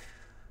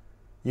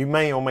 You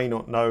may or may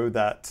not know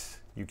that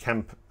you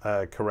can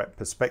correct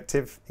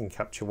perspective in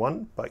Capture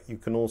One, but you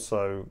can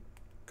also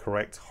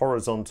correct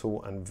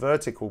horizontal and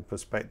vertical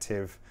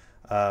perspective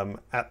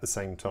at the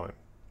same time.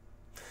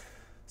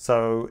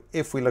 So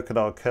if we look at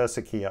our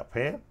cursor key up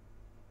here,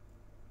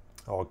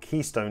 our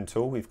keystone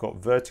tool, we've got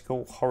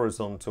vertical,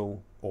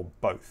 horizontal, or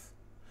both.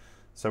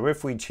 So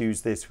if we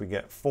choose this, we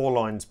get 4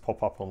 lines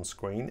pop up on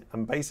screen,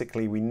 and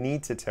basically we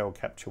need to tell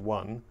Capture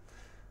One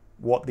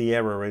what the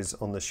error is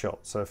on the shot.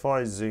 So if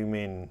I zoom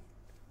in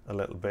a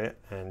little bit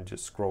and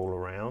just scroll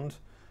around,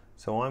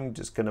 so I'm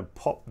just going to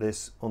pop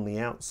this on the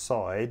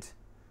outside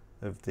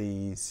of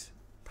these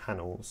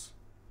panels.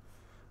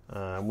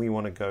 We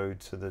want to go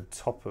to the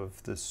top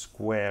of the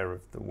square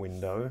of the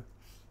window.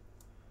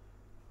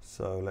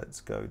 So let's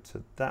go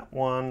to that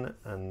one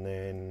and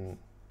then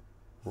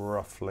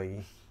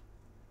roughly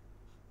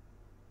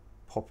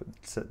pop it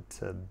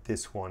to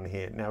this one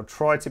here. Now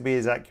try to be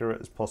as accurate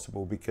as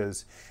possible,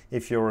 because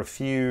if you're a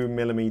few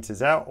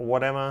millimeters out or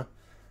whatever,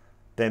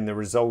 then the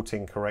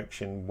resulting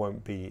correction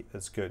won't be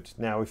as good.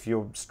 Now if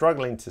you're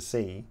struggling to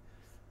see,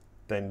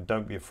 then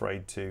don't be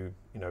afraid to,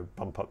 you know,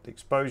 bump up the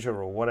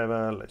exposure or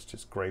whatever. Let's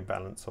just grey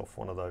balance off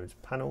one of those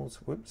panels.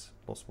 Whoops,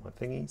 lost my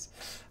thingies.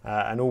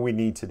 And all we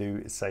need to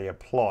do is say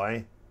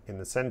apply in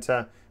the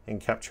center, and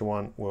Capture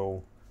One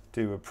will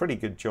do a pretty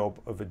good job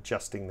of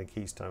adjusting the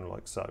keystone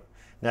like so.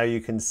 Now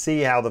you can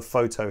see how the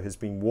photo has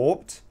been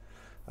warped.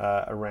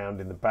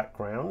 around in the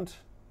background.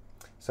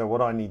 So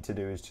what I need to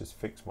do is just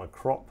fix my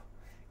crop.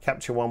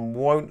 Capture One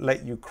won't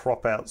let you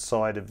crop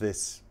outside of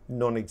this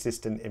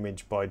non-existent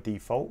image by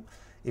default.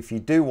 If you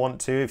do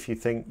want to, if you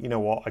think, you know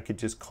what, I could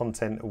just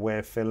content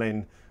aware fill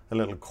in a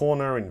little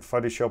corner in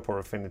Photoshop or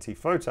Affinity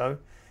Photo,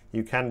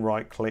 you can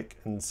right click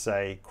and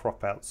say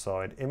crop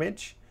outside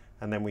image,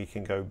 and then we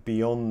can go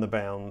beyond the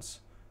bounds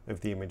of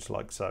the image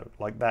like so.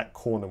 Like that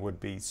corner would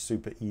be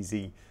super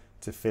easy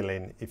to fill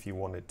in if you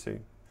wanted to.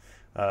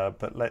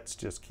 But let's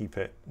just keep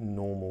it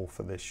normal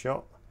for this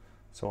shot.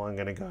 So I'm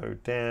going to go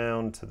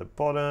down to the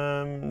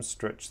bottom,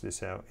 stretch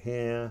this out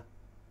here,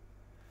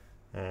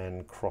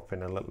 and crop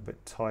in a little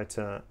bit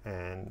tighter,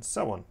 and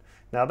so on.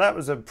 Now that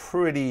was a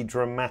pretty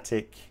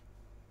dramatic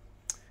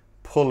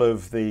pull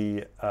of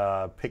the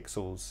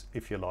pixels,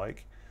 if you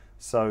like.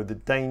 So the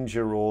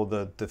danger or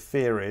the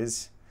fear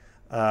is,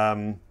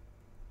 well,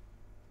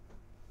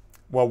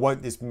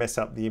 won't this mess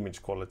up the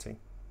image quality?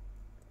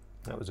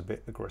 That was a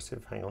bit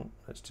aggressive. Hang on,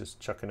 let's just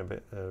chuck in a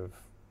bit of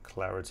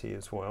clarity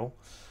as well.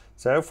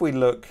 So if we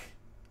look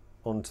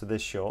onto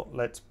this shot,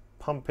 let's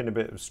pump in a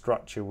bit of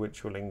structure,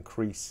 which will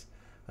increase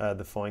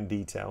the fine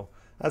detail.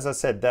 As I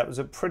said, that was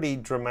a pretty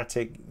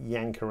dramatic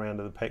yank around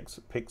of the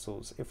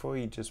pixels. If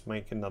we just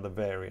make another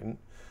variant,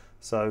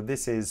 so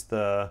this is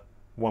the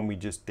one we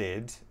just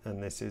did,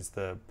 and this is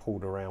the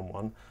pulled around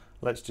one.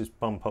 Let's just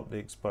bump up the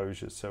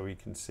exposure so we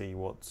can see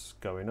what's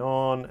going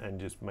on and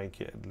just make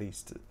it at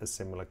least a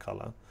similar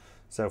color.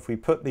 So if we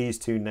put these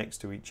two next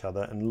to each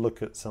other and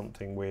look at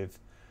something with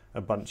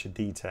a bunch of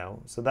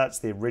detail, so that's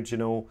the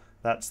original,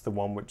 that's the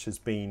one which has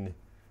been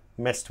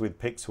messed with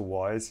pixel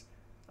wise.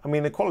 I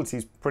mean, the quality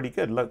is pretty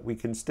good. Look, we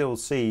can still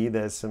see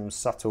there's some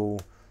subtle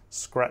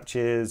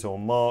scratches or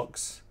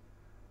marks,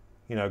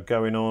 you know,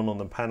 going on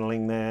the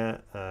paneling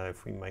there.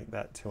 If we make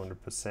that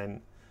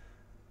 200%,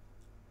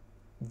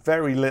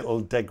 very little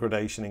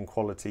degradation in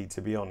quality,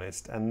 to be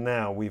honest. And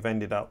now we've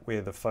ended up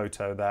with a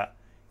photo that,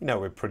 you know,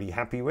 we're pretty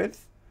happy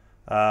with.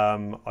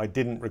 I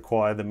didn't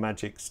require the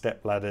magic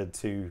step ladder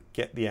to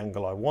get the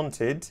angle I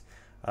wanted,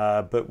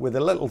 but with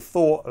a little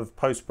thought of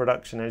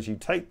post-production as you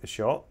take the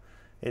shot,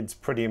 it's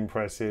pretty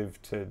impressive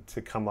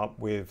to come up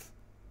with,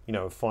 you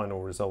know, a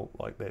final result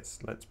like this.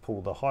 Let's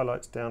pull the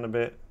highlights down a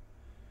bit,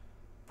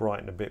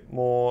 brighten a bit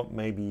more,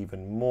 maybe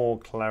even more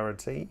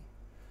clarity,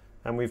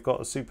 and we've got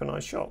a super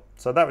nice shot.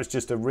 So that was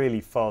just a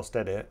really fast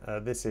edit.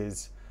 This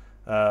is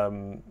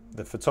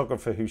the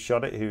photographer who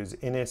shot it, who's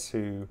Ines,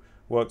 who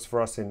works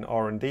for us in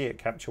R&D at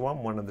Capture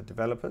One of the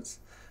developers.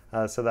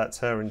 So that's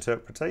her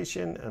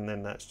interpretation, and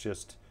then that's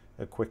just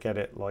a quick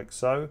edit like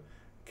so,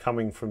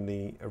 coming from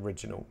the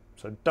original.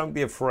 So don't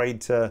be afraid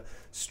to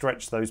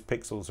stretch those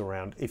pixels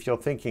around. If you're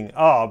thinking,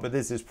 but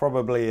this is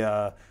probably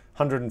a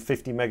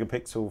 150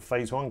 megapixel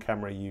phase 1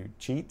 camera, you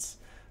cheats,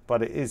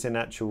 but it is in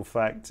actual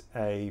fact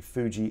a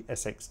Fuji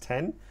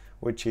SX10,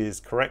 which is,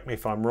 correct me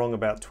if I'm wrong,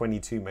 about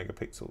 22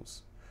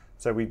 megapixels.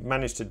 So we've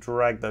managed to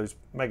drag those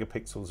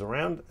megapixels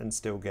around and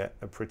still get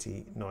a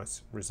pretty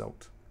nice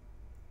result.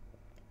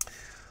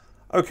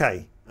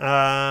 Okay,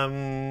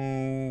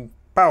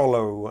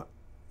 Paolo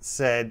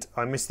said,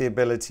 I miss the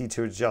ability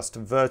to adjust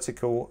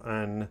vertical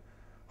and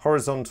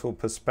horizontal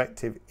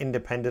perspective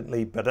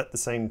independently, but at the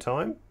same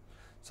time.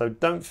 So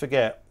don't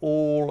forget,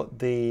 all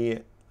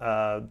the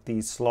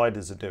these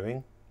sliders are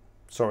doing,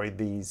 sorry,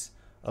 these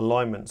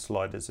alignment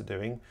sliders are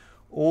doing,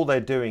 all they're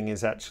doing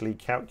is actually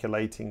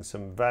calculating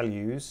some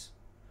values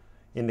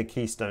in the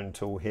keystone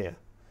tool here.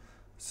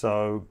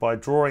 So by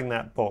drawing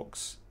that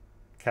box,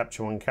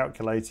 Capture One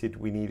calculated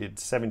we needed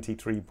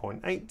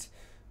 73.8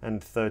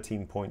 and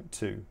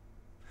 13.2.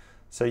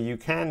 So you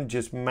can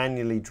just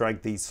manually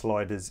drag these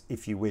sliders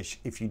if you wish,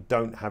 if you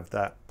don't have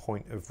that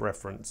point of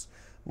reference.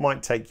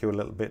 Might take you a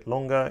little bit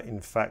longer.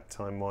 In fact,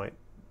 I might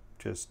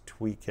just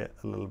tweak it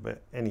a little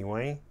bit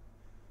anyway.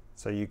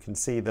 So you can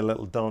see the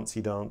little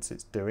dancey dance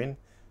it's doing.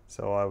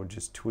 So I would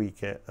just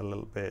tweak it a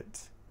little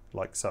bit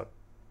like so.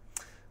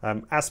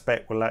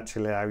 Aspect will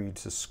actually allow you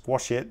to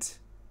squash it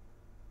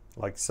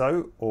like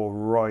so, or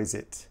rise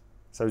it.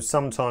 So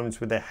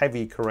sometimes with a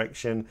heavy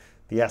correction,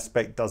 the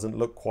aspect doesn't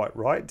look quite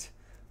right.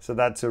 So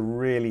that's a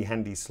really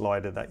handy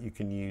slider that you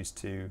can use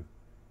to,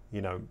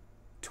 you know,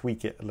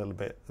 tweak it a little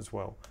bit as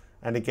well.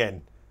 And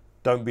again,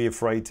 don't be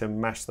afraid to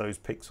mash those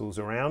pixels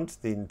around.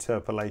 The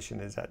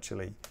interpolation is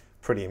actually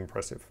pretty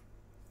impressive.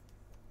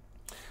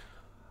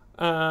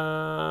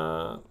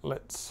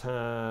 Let's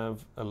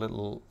have a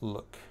little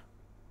look.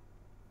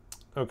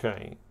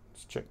 Okay,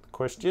 let's check the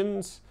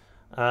questions.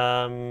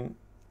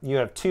 You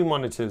have two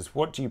monitors.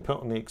 What do you put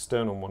on the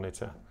external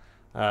monitor?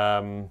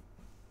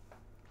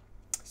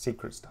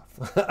 Secret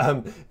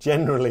stuff.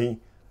 Generally,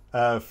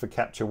 for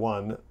Capture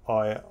One,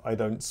 I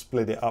don't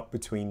split it up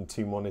between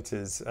two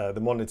monitors.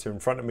 The monitor in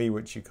front of me,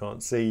 which you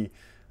can't see,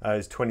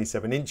 is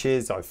 27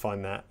 inches. I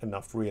find that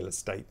enough real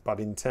estate. But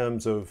in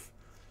terms of,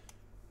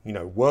 you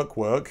know,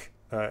 work,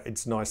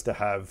 it's nice to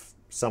have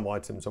some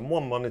items on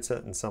one monitor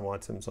and some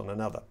items on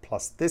another.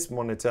 Plus this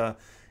monitor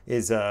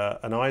is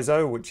an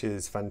ISO, which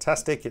is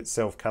fantastic. It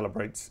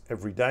self-calibrates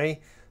every day.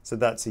 So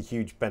that's a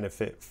huge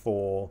benefit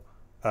for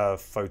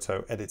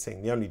photo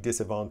editing. The only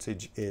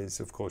disadvantage is,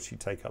 of course, you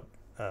take up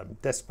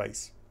desk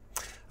space.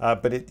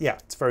 But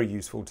it's very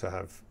useful to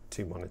have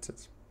two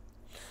monitors.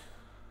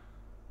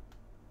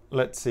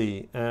 Let's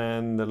see,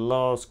 and the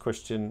last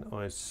question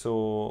I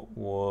saw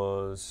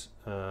was,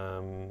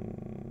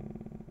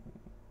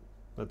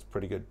 that's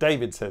pretty good.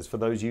 David says, for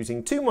those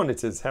using two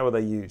monitors, how are they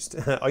used?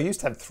 I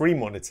used to have three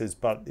monitors,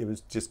 but it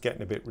was just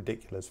getting a bit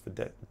ridiculous for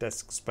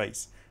desk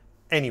space.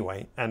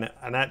 Anyway, and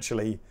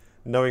actually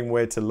knowing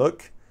where to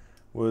look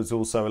was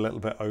also a little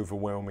bit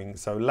overwhelming.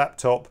 So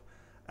laptop,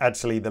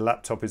 actually the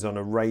laptop is on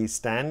a raised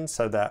stand,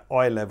 so that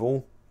eye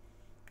level,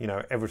 you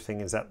know,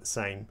 everything is at the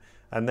same.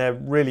 And they're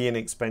really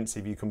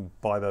inexpensive. You can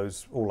buy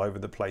those all over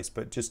the place.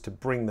 But just to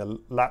bring the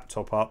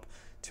laptop up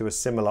to a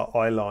similar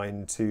eye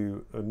line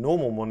to a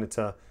normal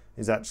monitor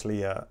is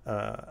actually a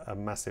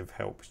massive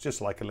help. It's just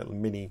like a little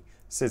mini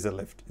scissor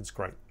lift. It's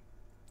great.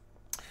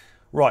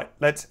 Right,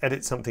 let's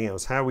edit something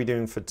else. How are we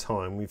doing for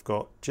time? We've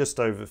got just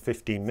over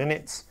 15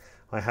 minutes.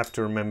 I have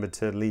to remember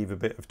to leave a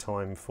bit of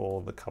time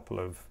for the couple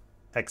of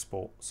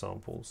export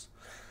samples.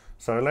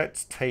 So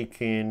let's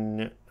take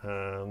in...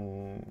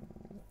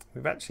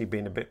 we've actually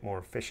been a bit more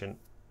efficient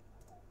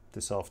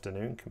this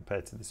afternoon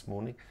compared to this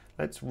morning.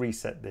 Let's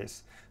reset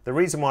this. The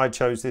reason why I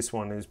chose this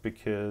one is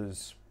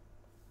because,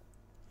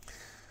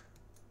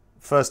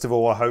 first of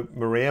all, I hope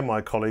Maria,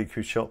 my colleague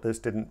who shot this,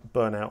 didn't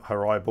burn out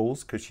her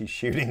eyeballs because she's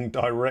shooting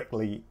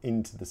directly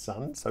into the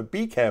sun. So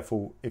be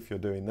careful if you're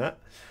doing that.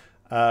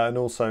 And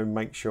also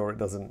make sure it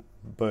doesn't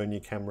burn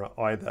your camera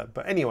either.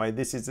 But anyway,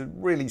 this is a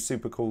really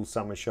super cool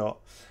summer shot.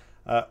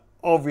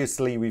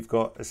 Obviously, we've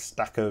got a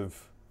stack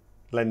of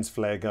lens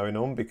flare going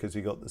on because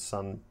we got the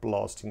sun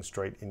blasting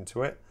straight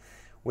into it.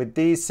 With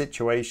these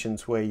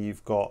situations where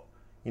you've got,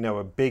 you know,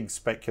 a big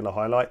specular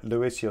highlight,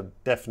 Lewis, you're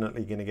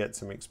definitely going to get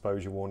some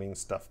exposure warning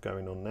stuff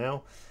going on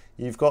now.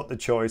 You've got the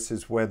choice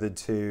as whether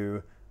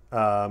to,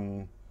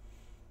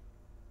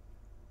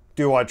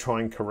 do I try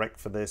and correct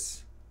for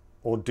this,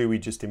 or do we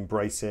just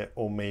embrace it,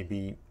 or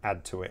maybe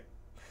add to it?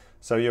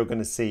 So you're going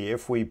to see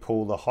if we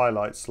pull the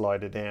highlight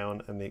slider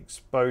down and the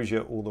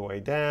exposure all the way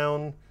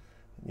down,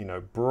 you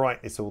know,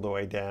 brightness all the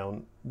way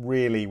down,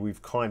 really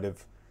we've kind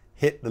of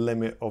hit the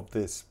limit of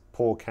this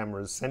poor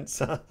camera's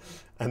sensor,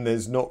 and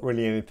there's not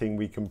really anything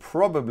we can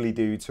probably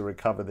do to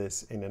recover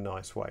this in a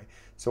nice way.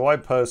 So I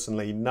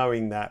personally,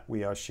 knowing that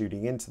we are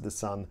shooting into the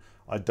sun,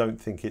 I don't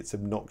think it's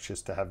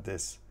obnoxious to have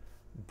this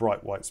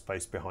bright white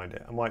space behind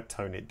it. I might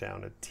tone it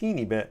down a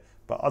teeny bit,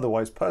 but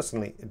otherwise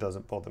personally it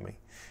doesn't bother me.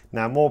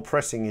 Now, more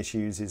pressing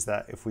issues is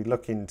that if we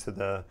look into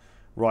the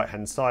right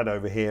hand side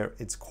over here,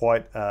 it's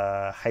quite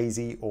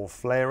hazy or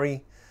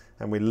flary,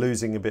 and we're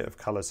losing a bit of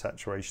color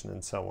saturation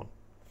and so on.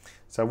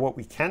 So what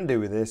we can do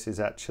with this is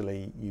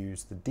actually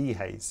use the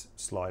dehaze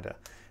slider.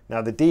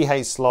 Now the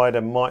dehaze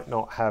slider might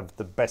not have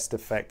the best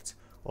effect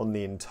on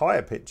the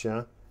entire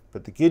picture,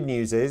 but the good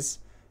news is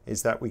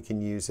that we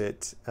can use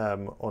it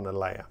on a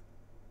layer.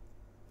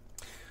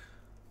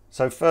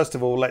 So first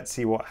of all, let's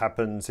see what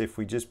happens if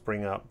we just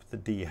bring up the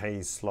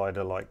dehaze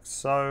slider like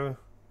so.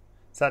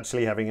 It's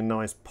actually having a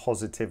nice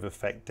positive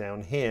effect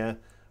down here,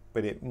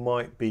 but it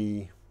might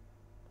be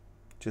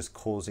just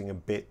causing a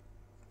bit,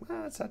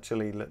 well, it's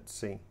actually, let's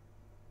see, it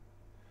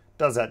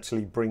does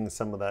actually bring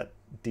some of that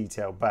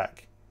detail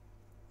back.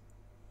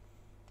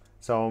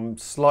 So I'm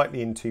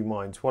slightly in two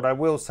minds. What I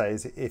will say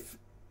is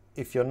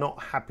if you're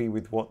not happy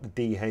with what the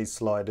dehaze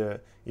slider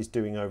is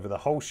doing over the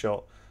whole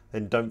shot,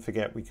 then don't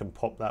forget we can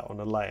pop that on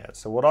a layer.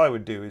 So what I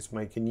would do is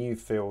make a new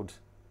field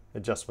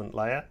adjustment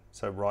layer,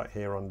 so right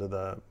here under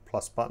the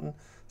plus button.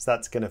 So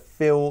that's going to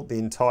fill the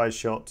entire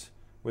shot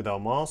with our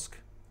mask.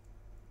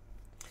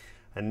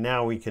 And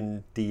now we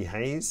can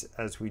dehaze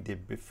as we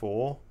did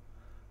before.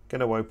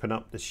 Going to open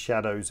up the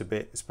shadows a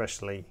bit,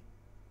 especially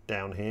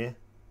down here,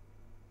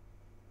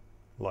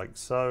 like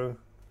so,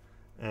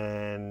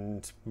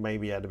 and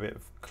maybe add a bit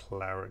of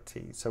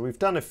clarity. So we've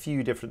done a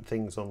few different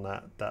things on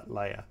that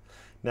layer.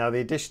 Now the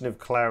addition of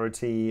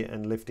clarity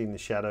and lifting the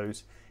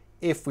shadows,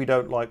 if we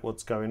don't like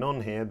what's going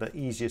on here, the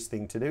easiest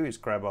thing to do is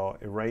grab our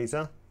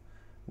eraser,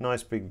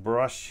 nice big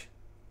brush,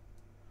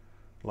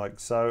 like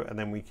so, and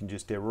then we can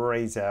just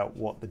erase out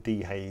what the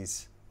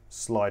dehaze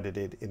slider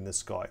did in the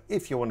sky,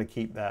 if you want to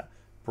keep that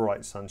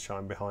bright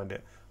sunshine behind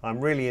it.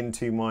 I'm really in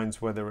two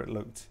minds whether it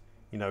looked,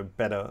 you know,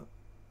 better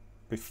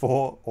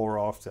before or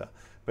after.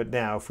 But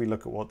now if we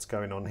look at what's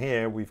going on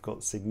here, we've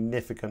got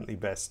significantly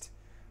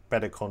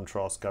better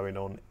contrast going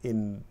on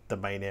in the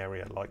main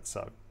area, like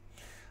so.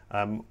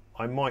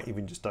 I might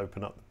even just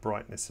open up the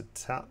brightness a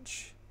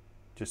touch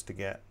just to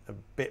get a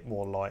bit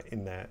more light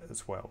in there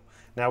as well.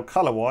 Now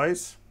color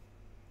wise,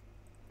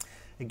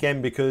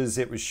 again, because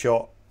it was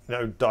shot, you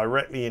know,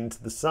 directly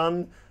into the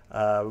sun,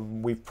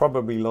 we've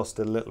probably lost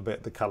a little bit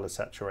of the color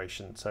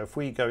saturation. So if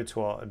we go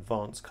to our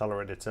advanced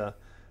color editor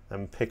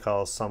and pick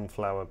our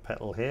sunflower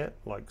petal here,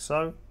 like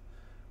so,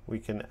 we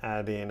can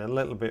add in a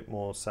little bit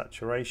more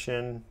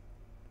saturation.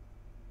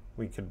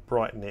 We could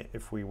brighten it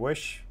if we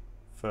wish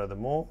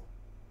furthermore,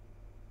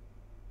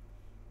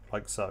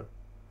 like so.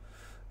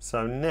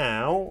 So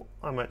now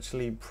I'm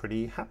actually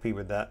pretty happy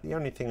with that. The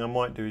only thing I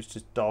might do is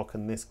just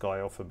darken this guy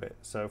off a bit.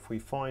 So if we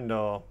find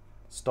our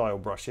style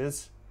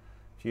brushes,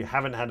 if you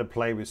haven't had a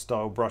play with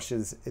style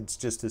brushes, it's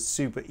just a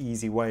super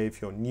easy way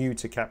if you're new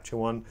to Capture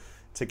One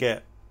to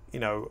get, you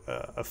know,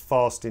 a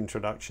fast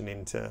introduction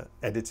into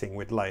editing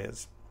with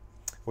layers,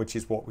 which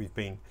is what we've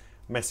been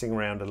messing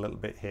around a little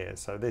bit here.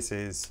 So this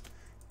is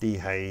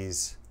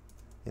dehaze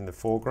in the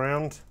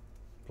foreground,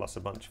 plus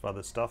a bunch of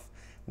other stuff.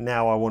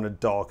 Now I want to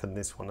darken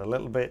this one a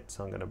little bit,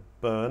 so I'm going to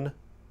burn.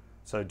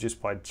 So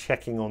just by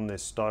checking on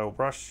this style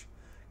brush,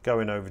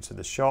 going over to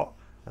the shot,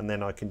 and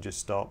then I can just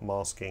start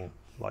masking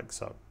like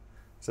so.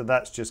 So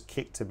that's just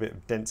kicked a bit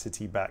of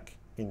density back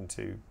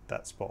into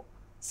that spot.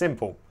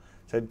 Simple.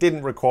 So it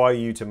didn't require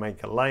you to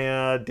make a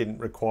layer, didn't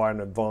require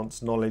an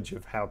advanced knowledge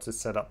of how to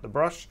set up the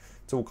brush.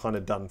 It's all kind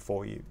of done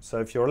for you. So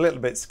if you're a little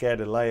bit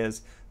scared of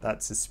layers,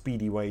 that's a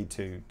speedy way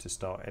to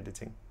start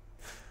editing.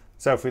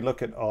 So if we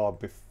look at our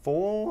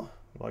before,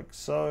 like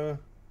so,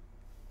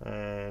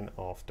 and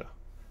after.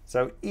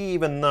 So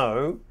even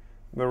though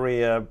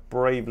Maria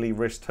bravely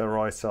risked her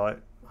eyesight,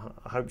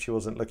 I hope she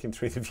wasn't looking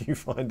through the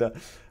viewfinder,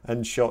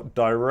 and shot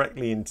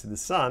directly into the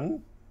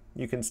sun,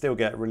 you can still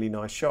get a really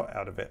nice shot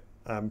out of it.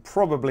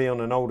 Probably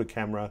on an older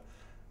camera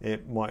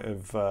it might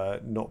have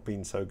not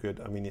been so good.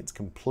 I mean, it's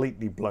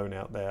completely blown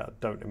out there. I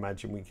don't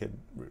imagine we could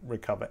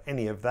recover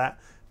any of that,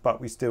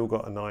 but we still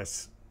got a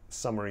nice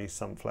summery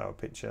sunflower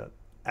picture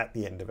at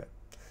the end of it.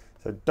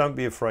 So don't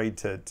be afraid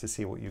to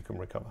see what you can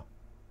recover.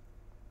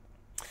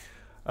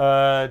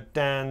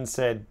 Dan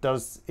said,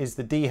 is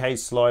the dehaze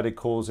slider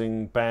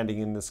causing banding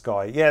in the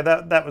sky? Yeah,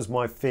 that was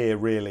my fear,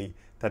 really,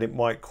 that it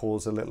might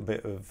cause a little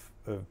bit of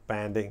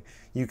banding.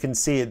 You can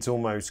see it's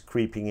almost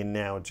creeping in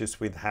now just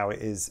with how it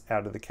is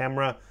out of the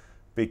camera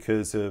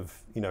because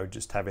of, you know,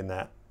 just having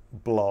that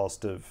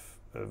blast of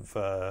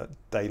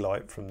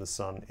daylight from the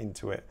sun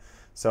into it.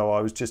 So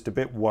I was just a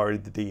bit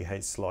worried the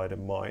dehaze slider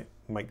might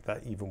make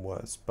that even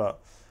worse.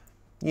 But,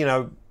 you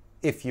know,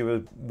 if you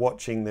were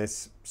watching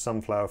this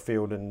sunflower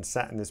field and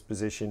sat in this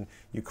position,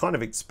 you kind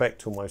of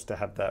expect almost to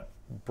have that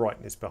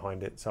brightness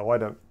behind it. So I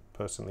don't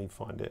personally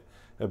find it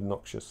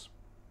obnoxious.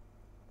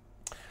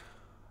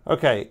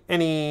 Okay,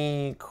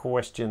 any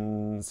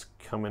questions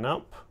coming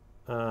up?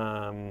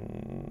 I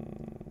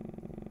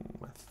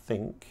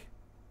think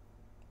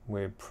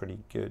we're pretty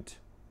good.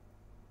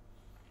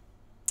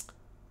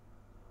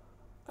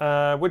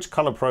 Which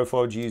color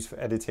profile do you use for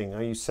editing?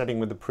 Are you setting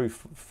with the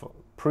proof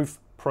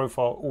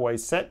profile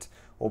always set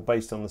or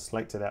based on the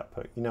selected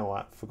output? You know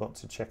what, I forgot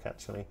to check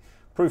actually.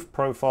 Proof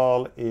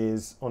profile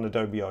is on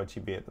Adobe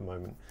RGB at the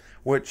moment,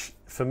 which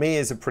for me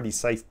is a pretty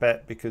safe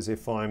bet because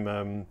if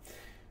I'm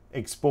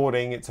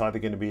exporting, it's either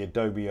going to be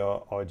Adobe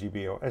or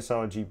RGB or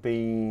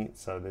sRGB,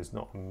 so there's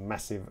not a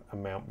massive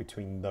amount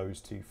between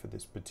those two for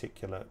this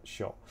particular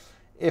shot.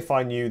 If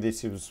I knew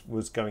this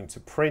was going to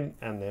print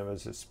and there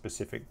was a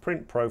specific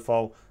print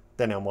profile,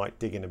 then I might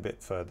dig in a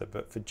bit further,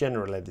 but for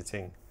general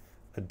editing,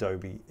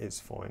 Adobe is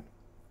fine.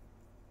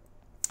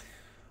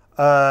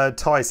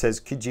 Ty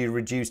says, could you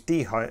reduce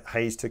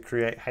dehaze to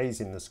create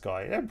haze in the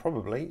sky? Yeah,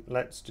 probably.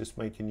 Let's just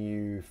make a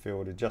new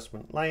field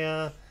adjustment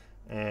layer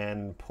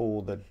and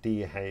pull the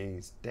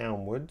dehaze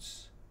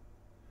downwards.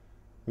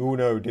 Oh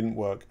no, didn't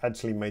work.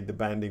 Actually made the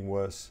banding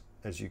worse,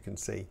 as you can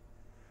see.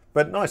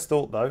 But nice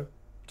thought though.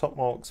 Top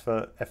marks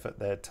for effort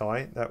there,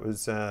 Ty. That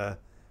was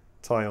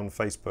Ty on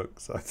Facebook.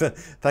 So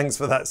thanks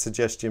for that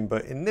suggestion.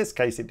 But in this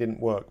case, it didn't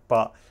work.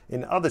 But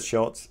in other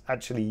shots,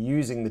 actually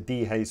using the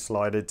dehaze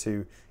slider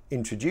to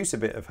introduce a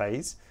bit of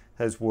haze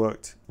has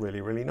worked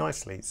really, really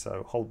nicely.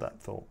 So hold that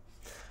thought.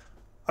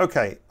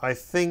 Okay, I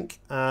think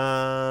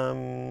we're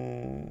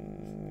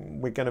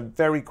going to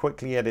very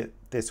quickly edit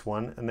this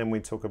one and then we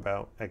talk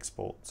about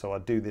export. So I'll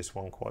do this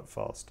one quite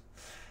fast.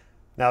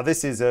 Now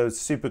this is a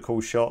super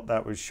cool shot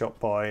that was shot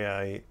by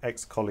a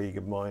ex-colleague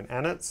of mine,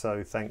 Anna.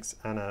 So thanks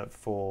Anna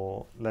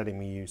for letting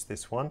me use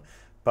this one.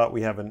 But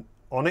we have an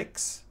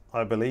onyx,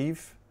 I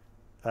believe.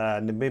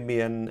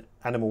 Namibian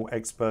animal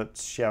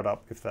experts shout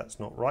up if that's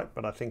not right,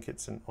 but I think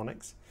it's an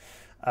onyx.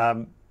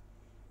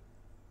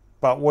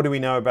 But what do we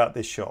know about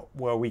this shot?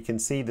 Well, we can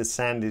see the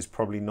sand is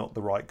probably not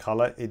the right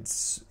color.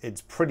 It's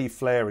pretty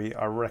flary.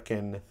 I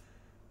reckon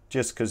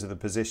just because of the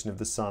position of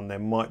the sun, there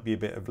might be a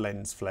bit of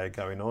lens flare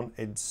going on.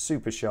 It's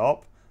super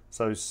sharp,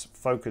 so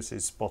focus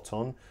is spot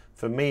on.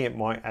 For me, it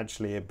might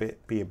actually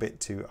be a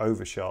bit too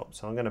over sharp.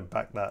 So I'm going to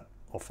back that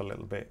off a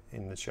little bit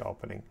in the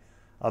sharpening.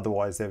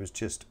 Otherwise, there was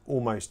just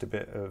almost a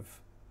bit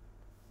of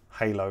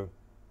halo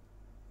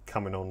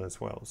coming on as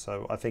well.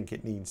 So I think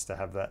it needs to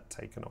have that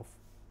taken off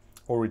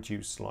or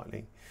reduced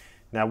slightly.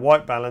 Now,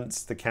 white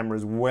balance, the camera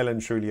is well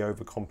and truly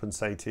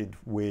overcompensated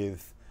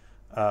with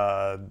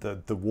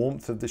the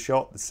warmth of the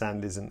shot. The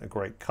sand isn't a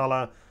great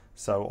color,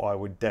 so I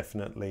would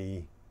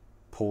definitely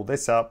pull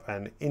this up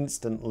and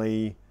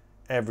instantly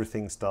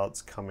everything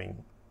starts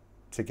coming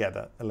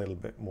together a little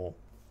bit more.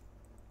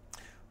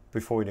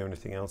 Before we do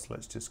anything else,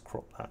 let's just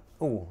crop that.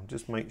 Oh,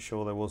 just make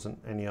sure there wasn't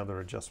any other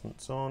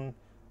adjustments on.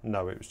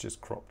 No, it was just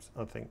cropped.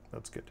 I think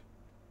that's good.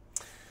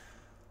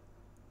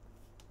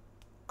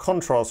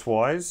 Contrast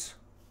wise,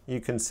 you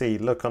can see,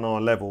 look on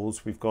our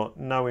levels, we've got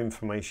no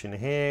information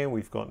here,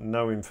 we've got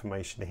no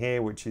information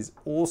here, which is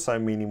also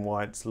meaning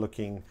why it's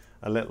looking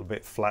a little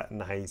bit flat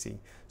and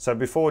hazy. So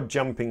before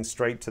jumping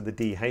straight to the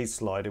dehaze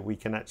slider, we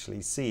can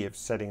actually see if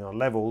setting our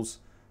levels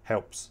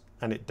helps,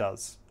 and it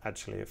does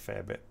actually a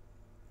fair bit.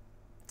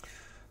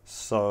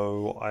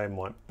 So I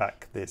might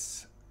back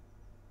this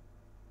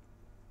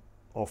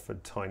off a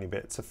tiny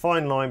bit. It's a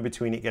fine line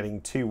between it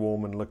getting too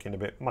warm and looking a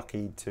bit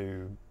mucky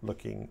to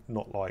looking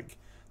not like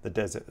the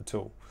desert at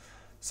all.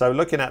 So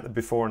looking at the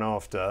before and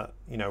after,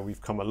 you know,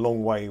 we've come a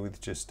long way with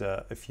just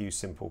a few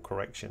simple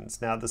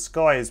corrections. Now the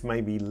sky is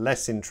maybe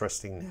less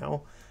interesting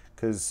now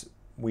because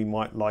we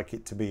might like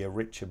it to be a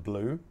richer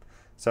blue.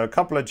 So a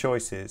couple of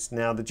choices.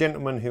 Now the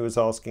gentleman who was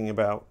asking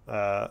about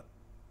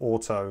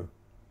auto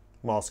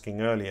masking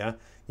earlier,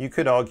 you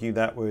could argue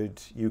that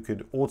you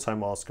could auto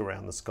mask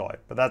around the sky,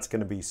 but that's going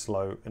to be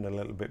slow and a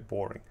little bit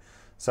boring.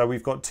 So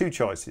we've got two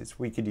choices.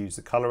 We could use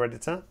the color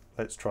editor.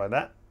 Let's try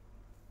that.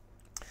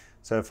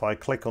 So if I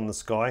click on the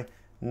sky,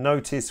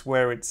 notice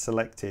where it's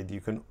selected.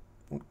 You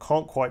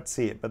can't quite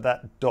see it, but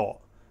that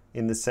dot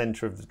in the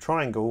center of the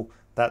triangle,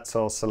 that's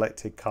our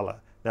selected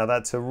color. Now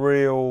that's a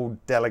real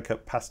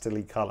delicate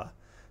pastel-y color.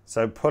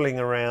 So pulling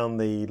around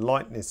the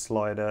lightness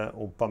slider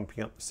or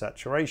bumping up the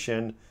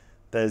saturation,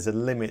 there's a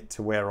limit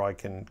to where I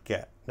can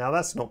get. Now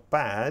that's not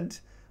bad,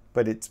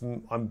 but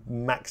I'm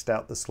maxed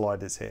out the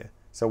sliders here.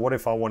 So what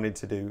if I wanted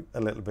to do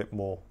a little bit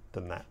more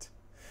than that?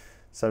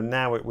 So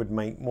now it would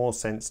make more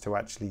sense to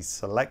actually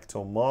select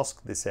or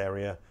mask this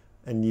area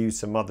and use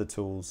some other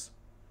tools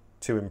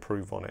to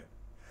improve on it.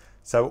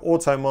 So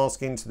auto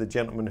masking, to the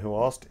gentleman who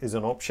asked, is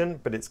an option,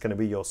 but it's going to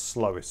be your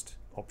slowest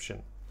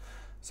option.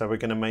 So we're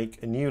going to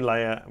make a new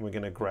layer and we're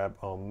going to grab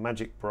our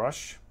magic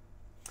brush.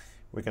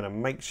 We're going to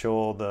make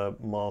sure the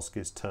mask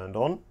is turned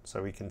on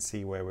so we can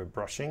see where we're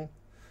brushing.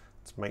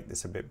 Let's make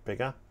this a bit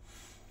bigger.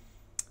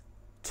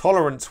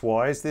 Tolerance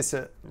wise, this,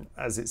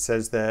 as it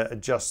says there,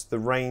 adjusts the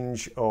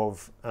range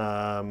of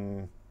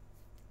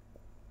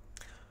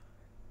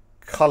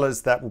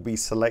colors that will be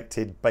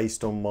selected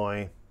based on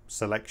my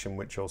selection,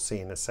 which you'll see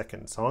in a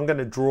second. So I'm going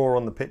to draw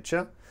on the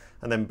picture,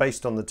 and then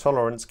based on the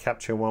tolerance,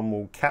 Capture One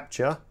will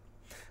capture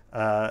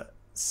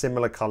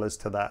similar colors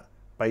to that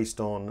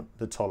based on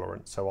the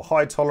tolerance. So a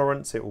high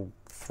tolerance, it will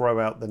throw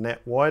out the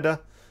net wider.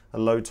 A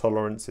low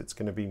tolerance, it's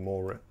going to be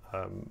more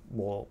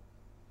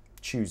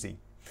choosy.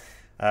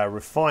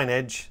 Refine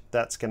edge,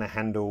 that's going to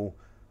handle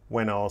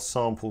when our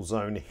sample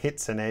zone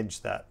hits an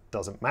edge that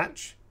doesn't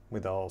match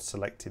with our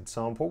selected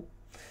sample.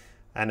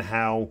 And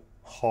how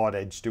hard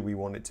edge do we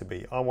want it to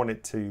be? I want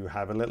it to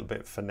have a little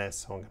bit of finesse,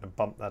 so I'm going to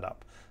bump that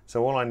up.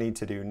 So all I need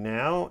to do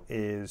now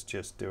is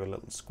just do a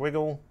little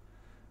squiggle,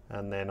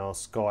 and then our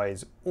sky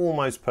is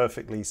almost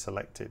perfectly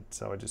selected.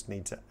 So I just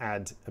need to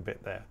add a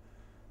bit there.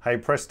 Hey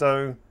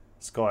presto,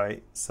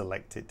 sky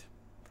selected.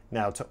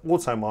 Now to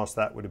auto mask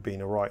that would have been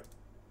a right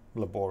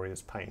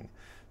laborious pain.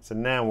 So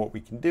now what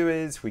we can do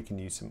is we can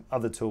use some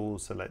other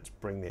tools. So let's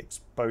bring the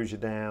exposure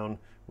down.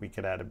 We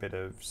could add a bit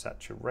of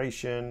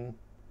saturation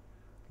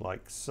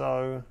like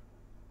so.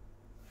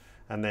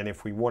 And then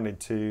if we wanted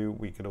to,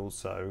 we could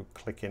also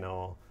click in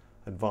our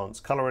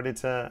advanced color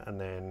editor, and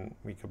then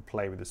we could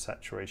play with the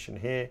saturation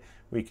here.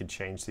 We could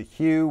change the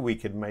hue. We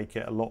could make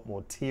it a lot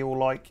more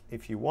teal-like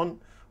if you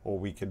want, or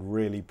we could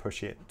really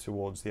push it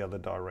towards the other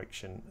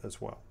direction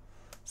as well.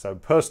 So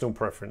personal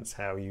preference,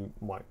 how you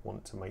might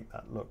want to make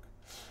that look.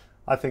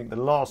 I think the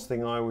last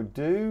thing I would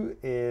do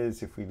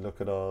is, if we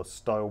look at our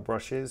style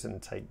brushes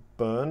and take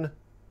burn,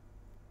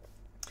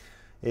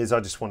 is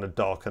I just want to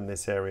darken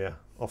this area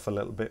off a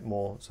little bit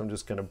more. So I'm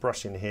just going to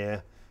brush in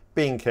here,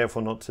 being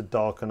careful not to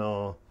darken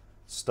our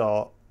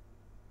star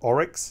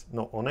oryx,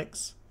 not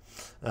onyx,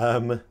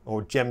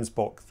 or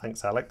gemsbok,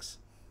 thanks Alex,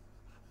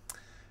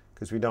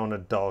 because we don't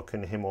want to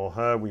darken him or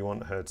her. We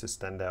want her to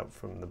stand out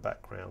from the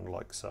background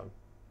like so.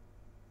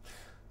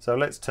 So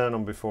let's turn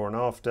on before and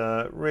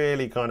after.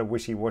 Really kind of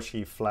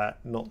wishy-washy, flat,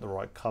 not the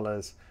right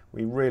colors.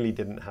 We really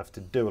didn't have to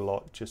do a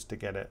lot just to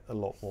get it a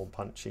lot more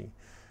punchy.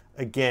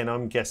 Again,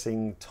 I'm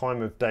guessing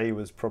time of day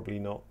was probably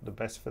not the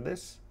best for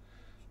this.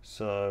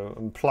 So,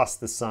 and plus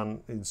the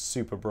sun is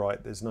super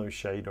bright. There's no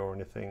shade or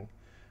anything.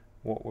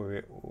 What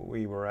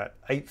we were at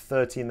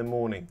 8:30 in the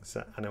morning,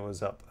 so, and it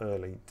was up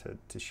early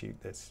to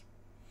shoot this.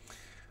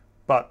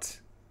 But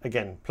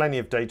again, plenty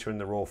of data in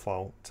the raw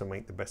file to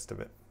make the best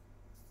of it.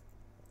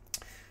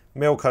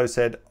 Milko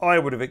said, I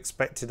would have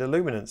expected a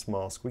luminance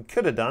mask. We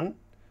could have done,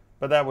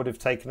 but that would have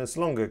taken us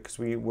longer because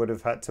we would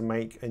have had to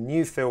make a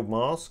new field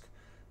mask.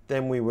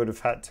 Then we would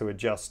have had to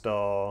adjust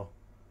our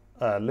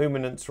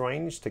luminance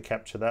range to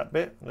capture that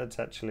bit. Let's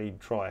actually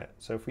try it.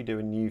 So if we do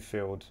a new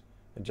field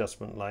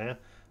adjustment layer,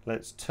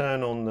 let's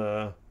turn on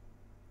the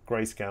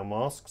grayscale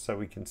mask so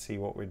we can see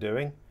what we're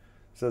doing.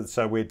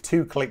 So we're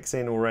 2 clicks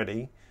in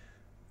already.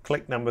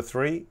 Click number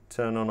 3,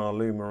 turn on our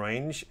luma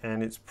range,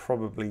 and it's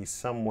probably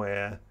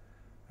somewhere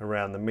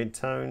around the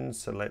midtones.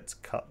 So let's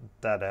cut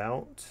that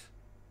out.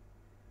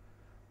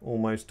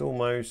 Almost.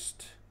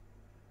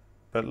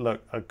 but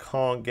look, I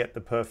can't get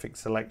the perfect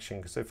selection,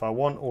 because if I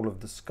want all of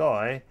the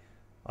sky,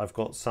 I've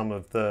got some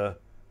of the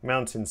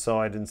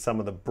mountainside and some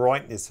of the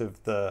brightness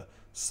of the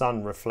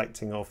sun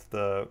reflecting off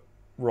the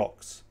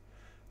rocks.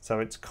 So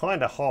it's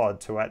kind of hard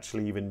to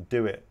actually even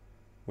do it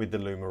with the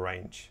Luma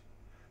range.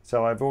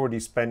 So I've already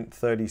spent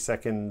 30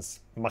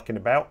 seconds mucking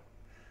about,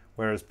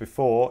 whereas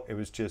before it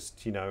was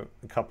just, you know,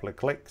 a couple of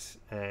clicks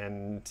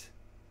and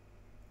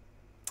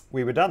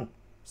we were done.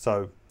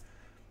 So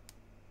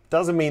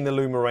doesn't mean the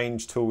Luma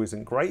range tool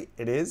isn't great.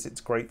 It is.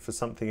 It's great for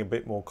something a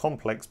bit more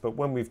complex, but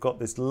when we've got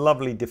this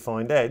lovely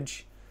defined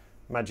edge,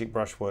 Magic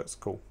Brush works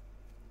cool.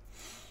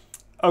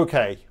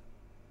 Okay,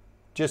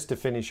 just to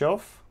finish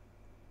off,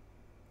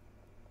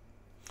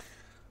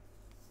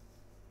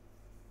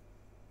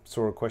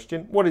 saw a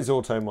question. What is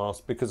auto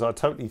mask? Because I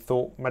totally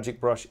thought Magic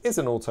Brush is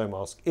an auto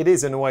mask. It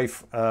is in a way,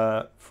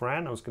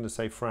 Fran, I was going to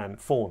say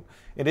Fawn.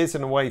 It is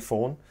in a way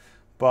Fawn,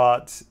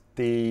 but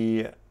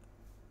the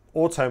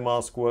auto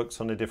mask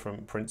works on a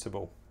different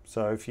principle.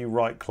 So if you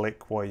right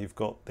click while you've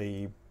got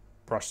the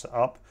brush set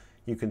up,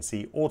 you can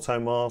see auto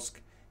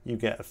mask. You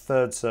get a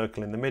third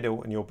circle in the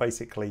middle and you're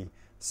basically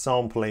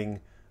sampling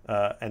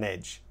an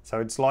edge. So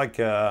it's like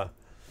a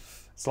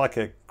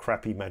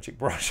crappy Magic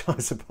Brush, I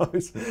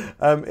suppose.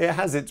 It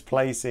has its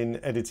place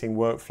in editing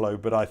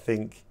workflow, but I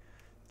think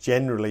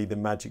generally the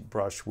Magic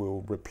Brush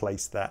will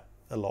replace that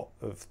a lot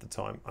of the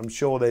time. I'm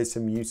sure there's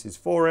some uses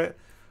for it,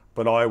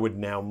 but I would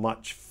now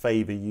much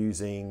favor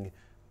using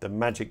the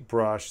Magic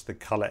Brush, the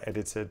color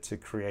editor, to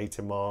create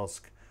a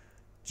mask,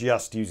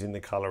 just using the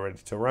color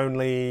editor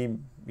only.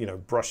 You know,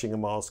 brushing a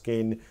mask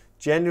in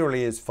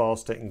generally is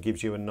faster and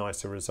gives you a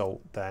nicer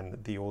result than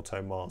the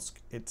auto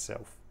mask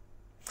itself.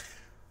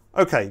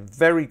 Okay,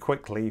 very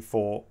quickly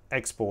for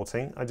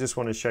exporting, I just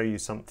want to show you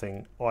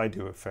something I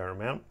do a fair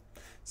amount.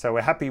 So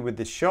we're happy with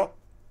this shot.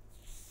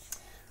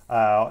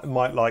 I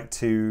might like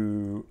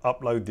to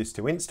upload this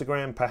to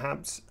Instagram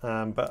perhaps,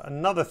 but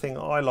another thing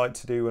I like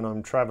to do when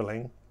I'm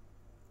traveling,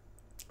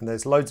 and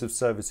there's loads of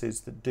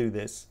services that do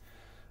this,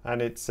 and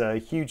it's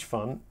huge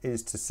fun,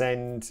 is to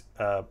send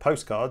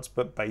postcards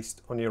but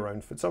based on your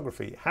own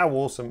photography. How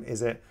awesome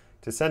is it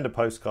to send a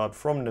postcard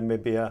from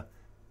Namibia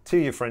to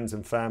your friends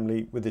and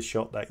family with a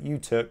shot that you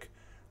took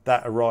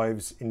that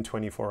arrives in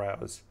 24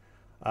 hours?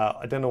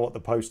 I don't know what the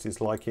post is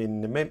like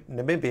in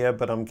Namibia,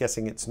 but I'm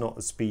guessing it's not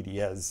as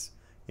speedy as,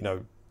 you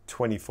know,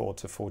 24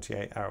 to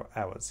 48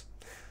 hours.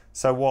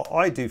 So what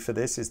I do for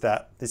this is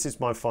that this is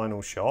my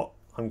final shot.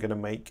 I'm going to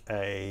make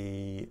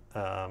a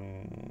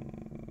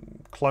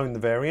clone the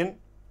variant,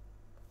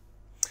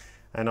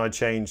 and I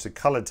change the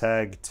color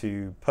tag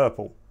to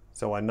purple,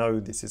 so I know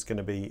this is going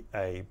to be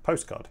a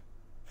postcard.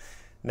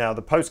 Now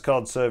the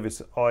postcard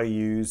service I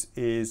use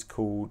is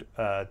called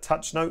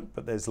TouchNote,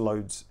 but there's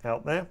loads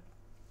out there.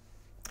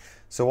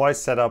 So I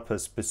set up a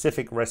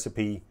specific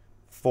recipe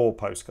for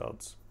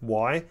postcards.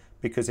 Why?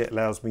 Because it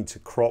allows me to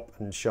crop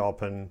and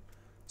sharpen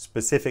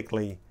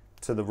specifically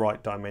to the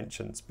right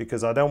dimensions,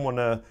 because I don't want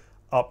to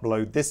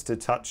upload this to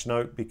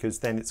TouchNote because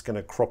then it's going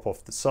to crop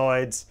off the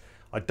sides.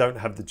 I don't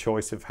have the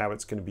choice of how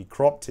it's going to be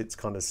cropped. It's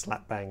kind of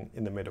slap bang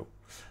in the middle.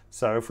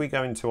 So if we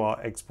go into our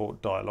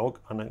export dialog,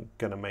 I'm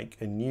going to make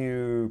a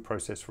new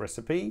process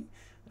recipe,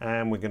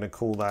 and we're going to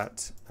call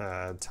that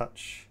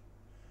TouchNote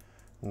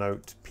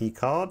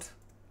P-card,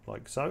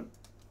 like so.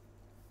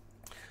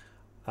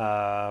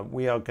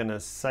 We are going to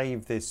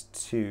save this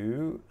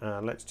to,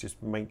 let's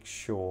just make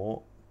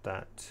sure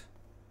that,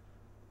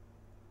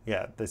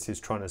 yeah, this is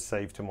trying to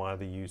save to my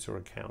other user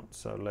account.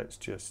 So let's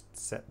just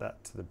set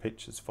that to the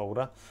pictures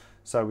folder.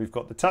 So we've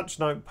got the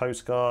TouchNote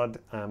postcard.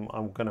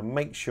 I'm going to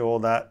make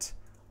sure that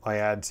I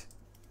add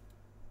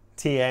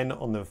TN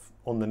on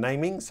the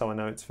naming, so I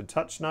know it's for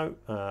TouchNote.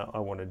 I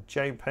want a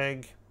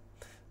JPEG.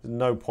 There's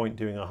no point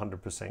doing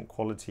 100%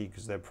 quality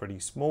because they're pretty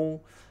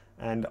small.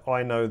 And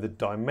I know the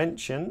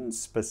dimensions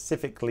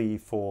specifically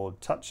for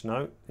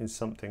TouchNote is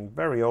something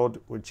very odd,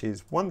 which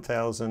is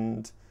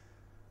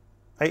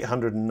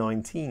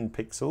 1819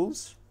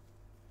 pixels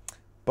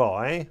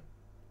by,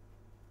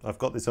 I've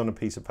got this on a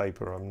piece of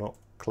paper, I'm not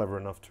clever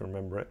enough to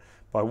remember it,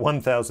 by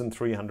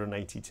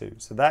 1382.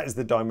 So that is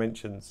the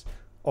dimensions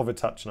of a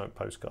TouchNote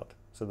postcard.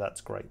 So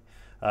that's great.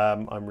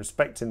 I'm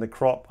respecting the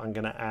crop. I'm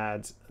going to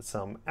add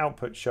some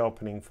output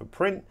sharpening for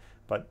print,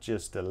 but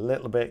just a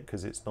little bit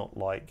because it's not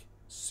like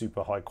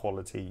super high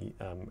quality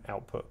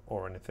output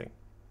or anything.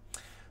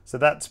 So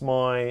that's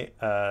my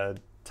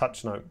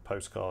TouchNote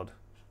postcard,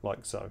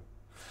 like so.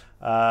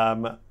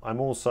 I'm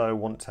also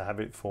want to have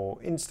it for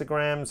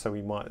Instagram, so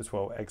we might as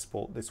well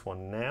export this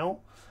one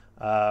now.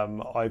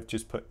 I've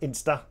just put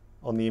Insta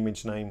on the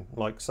image name,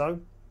 like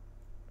so.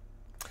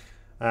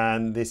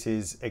 And this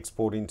is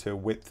exporting to a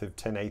width of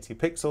 1080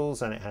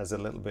 pixels, and it has a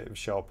little bit of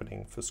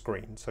sharpening for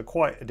screen. So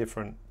quite a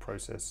different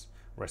process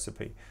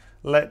recipe.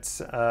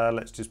 Let's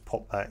just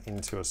pop that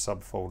into a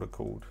subfolder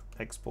called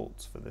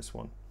exports for this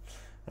one.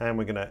 And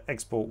we're going to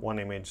export one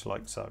image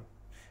like so.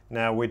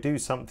 Now we'll do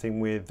something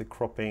with the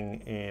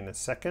cropping in a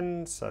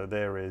second. So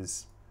there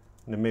is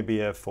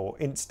Namibia for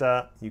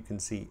Insta. You can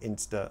see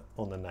Insta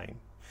on the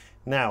name.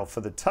 Now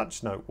for the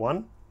touch note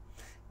one,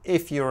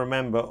 if you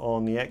remember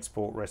on the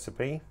export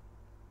recipe,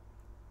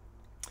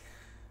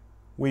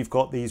 we've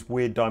got these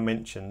weird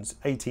dimensions,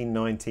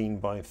 1819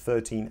 by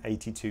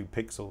 1382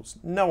 pixels.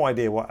 No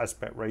idea what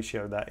aspect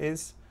ratio that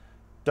is.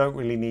 Don't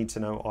really need to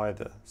know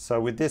either. So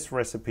with this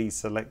recipe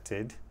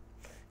selected,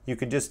 you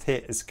can just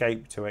hit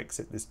escape to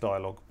exit this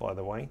dialog, by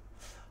the way.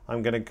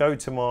 I'm going to go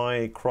to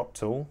my crop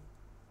tool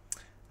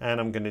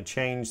and I'm going to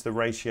change the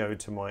ratio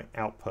to my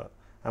output.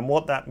 And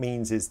what that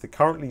means is the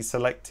currently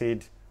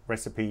selected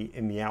recipe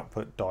in the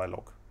output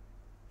dialog.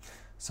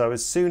 So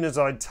as soon as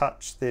I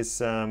touch this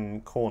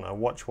corner,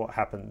 watch what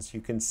happens.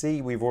 You can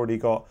see we've already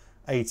got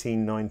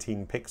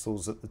 1819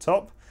 pixels at the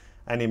top,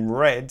 and in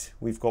red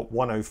we've got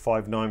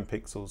 1059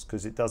 pixels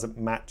because it doesn't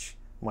match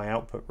my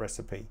output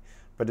recipe.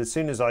 But as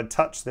soon as I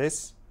touch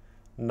this,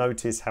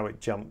 notice how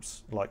it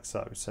jumps like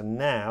so. So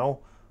now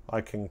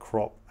I can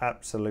crop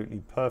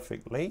absolutely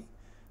perfectly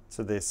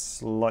to this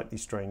slightly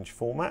strange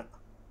format,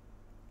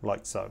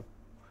 like so.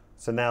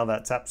 So now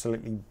that's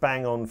absolutely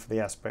bang on for the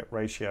aspect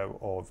ratio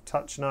of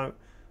touch note.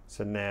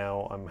 So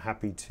now I'm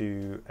happy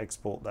to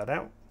export that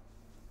out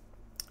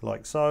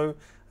like so.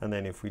 And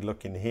then if we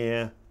look in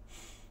here,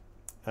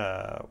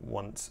 I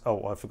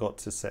forgot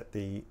to set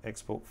the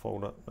export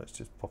folder. Let's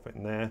just pop it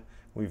in there.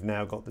 We've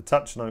now got the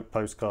touch note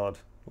postcard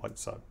like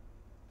so.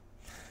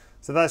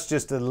 So that's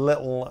just a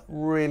little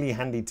really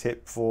handy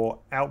tip for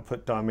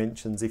output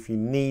dimensions. If you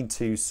need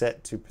to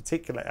set to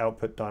particular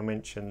output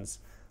dimensions,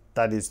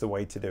 that is the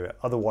way to do it.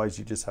 Otherwise,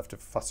 you just have to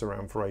fuss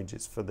around for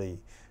ages for the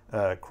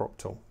crop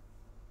tool.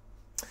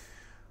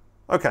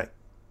 Okay,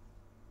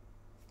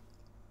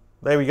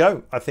 there we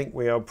go. I think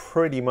we are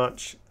pretty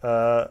much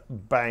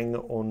bang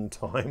on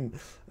time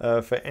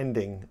for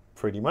ending,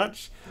 pretty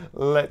much.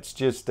 Let's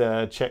just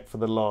check for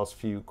the last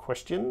few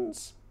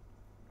questions.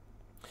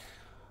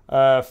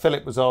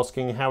 Philip was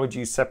asking, how would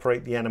you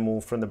separate the animal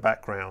from the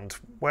background?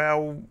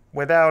 Well,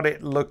 without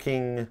it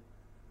looking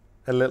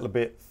a little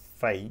bit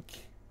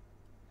fake,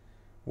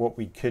 what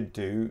we could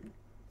do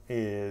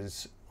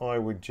is I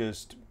would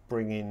just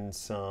bring in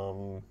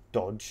some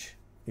dodge,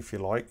 if you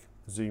like,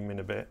 zoom in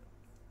a bit.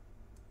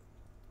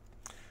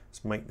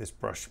 Let's make this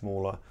brush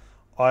smaller.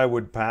 I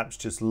would perhaps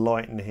just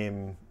lighten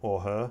him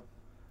or her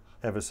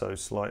ever so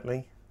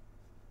slightly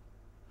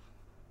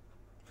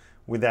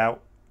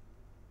without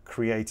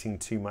creating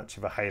too much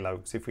of a halo,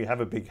 because if we have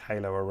a big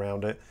halo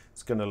around it,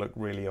 it's going to look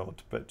really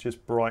odd. But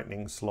just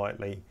brightening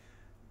slightly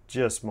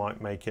just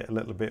might make it a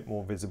little bit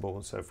more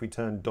visible. So if we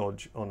turn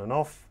dodge on and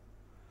off,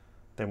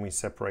 then we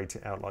separate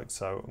it out like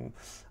so.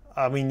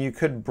 I mean, you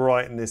could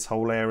brighten this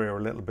whole area a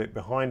little bit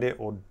behind it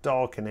or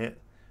darken it,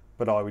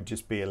 but I would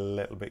just be a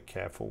little bit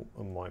careful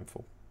and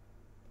mindful.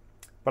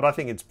 But I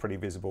think it's pretty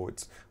visible.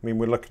 I mean,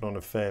 we're looking on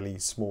a fairly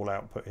small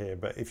output here,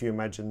 but if you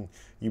imagine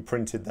you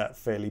printed that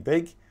fairly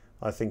big,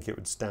 I think it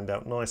would stand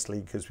out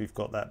nicely because we've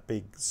got that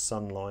big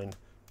sun line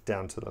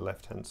down to the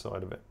left-hand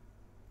side of it.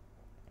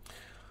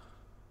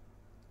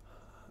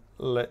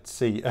 Let's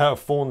see.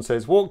 Fawn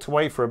says, walked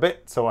away for a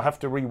bit, so I have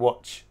to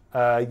rewatch.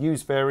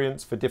 Use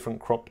variants for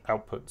different cropped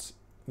outputs.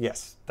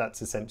 Yes,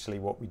 that's essentially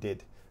what we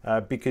did.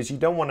 Because you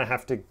don't want to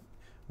have to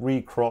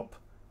recrop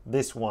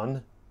this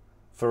one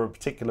for a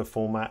particular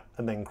format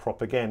and then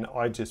crop again.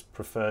 I just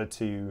prefer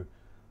to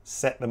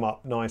set them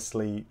up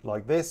nicely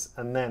like this,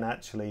 and then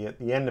actually at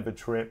the end of a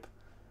trip,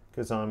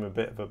 because I'm a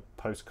bit of a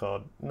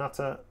postcard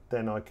nutter,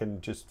 then I can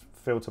just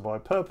filter by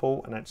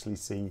purple and actually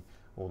see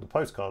all the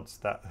postcards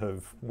that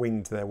have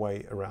winged their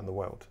way around the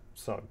world.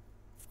 So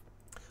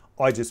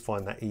I just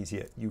find that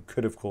easier. You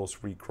could of course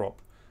recrop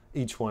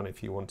each one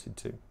if you wanted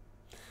to.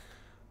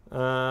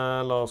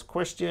 Last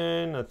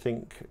question. I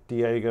think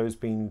Diego's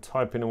been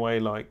typing away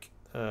like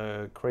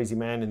a crazy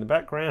man in the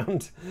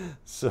background,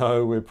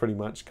 so we're pretty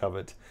much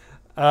covered.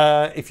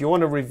 If you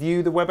want to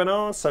review the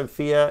webinar,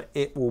 Sophia,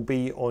 it will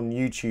be on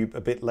YouTube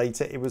a bit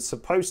later. It was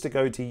supposed to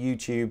go to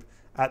YouTube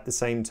at the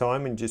same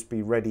time and just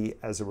be ready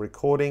as a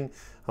recording.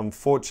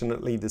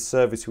 Unfortunately, the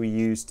service we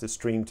use to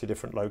stream to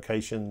different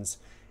locations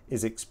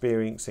is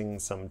experiencing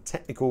some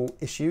technical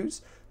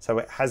issues, so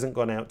it hasn't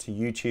gone out to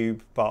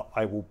YouTube, but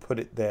I will put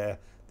it there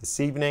this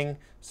evening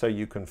so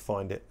you can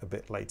find it a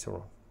bit later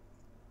on.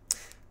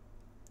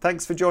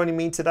 Thanks for joining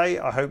me today.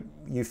 I hope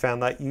you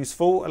found that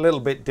useful. A little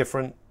bit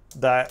different,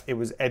 that it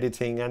was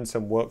editing and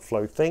some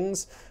workflow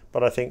things,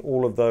 but I think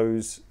all of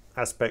those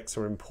aspects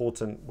are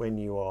important when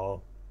you are,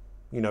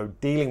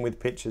 dealing with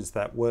pictures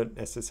that weren't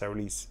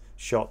necessarily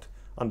shot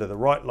under the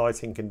right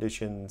lighting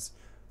conditions,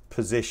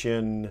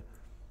 position,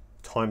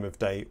 time of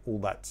day, all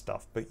that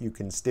stuff, but you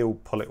can still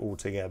pull it all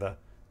together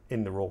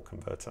in the raw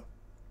converter.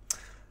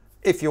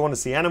 If you want to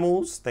see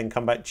animals, then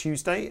come back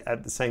Tuesday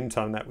at the same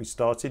time that we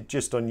started,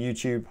 just on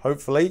YouTube,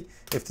 hopefully,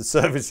 if the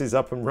service is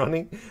up and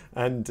running,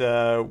 and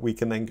we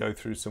can then go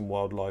through some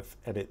wildlife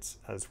edits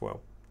as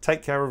well.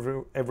 Take care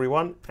of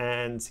everyone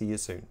and see you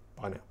soon.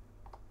 Bye now.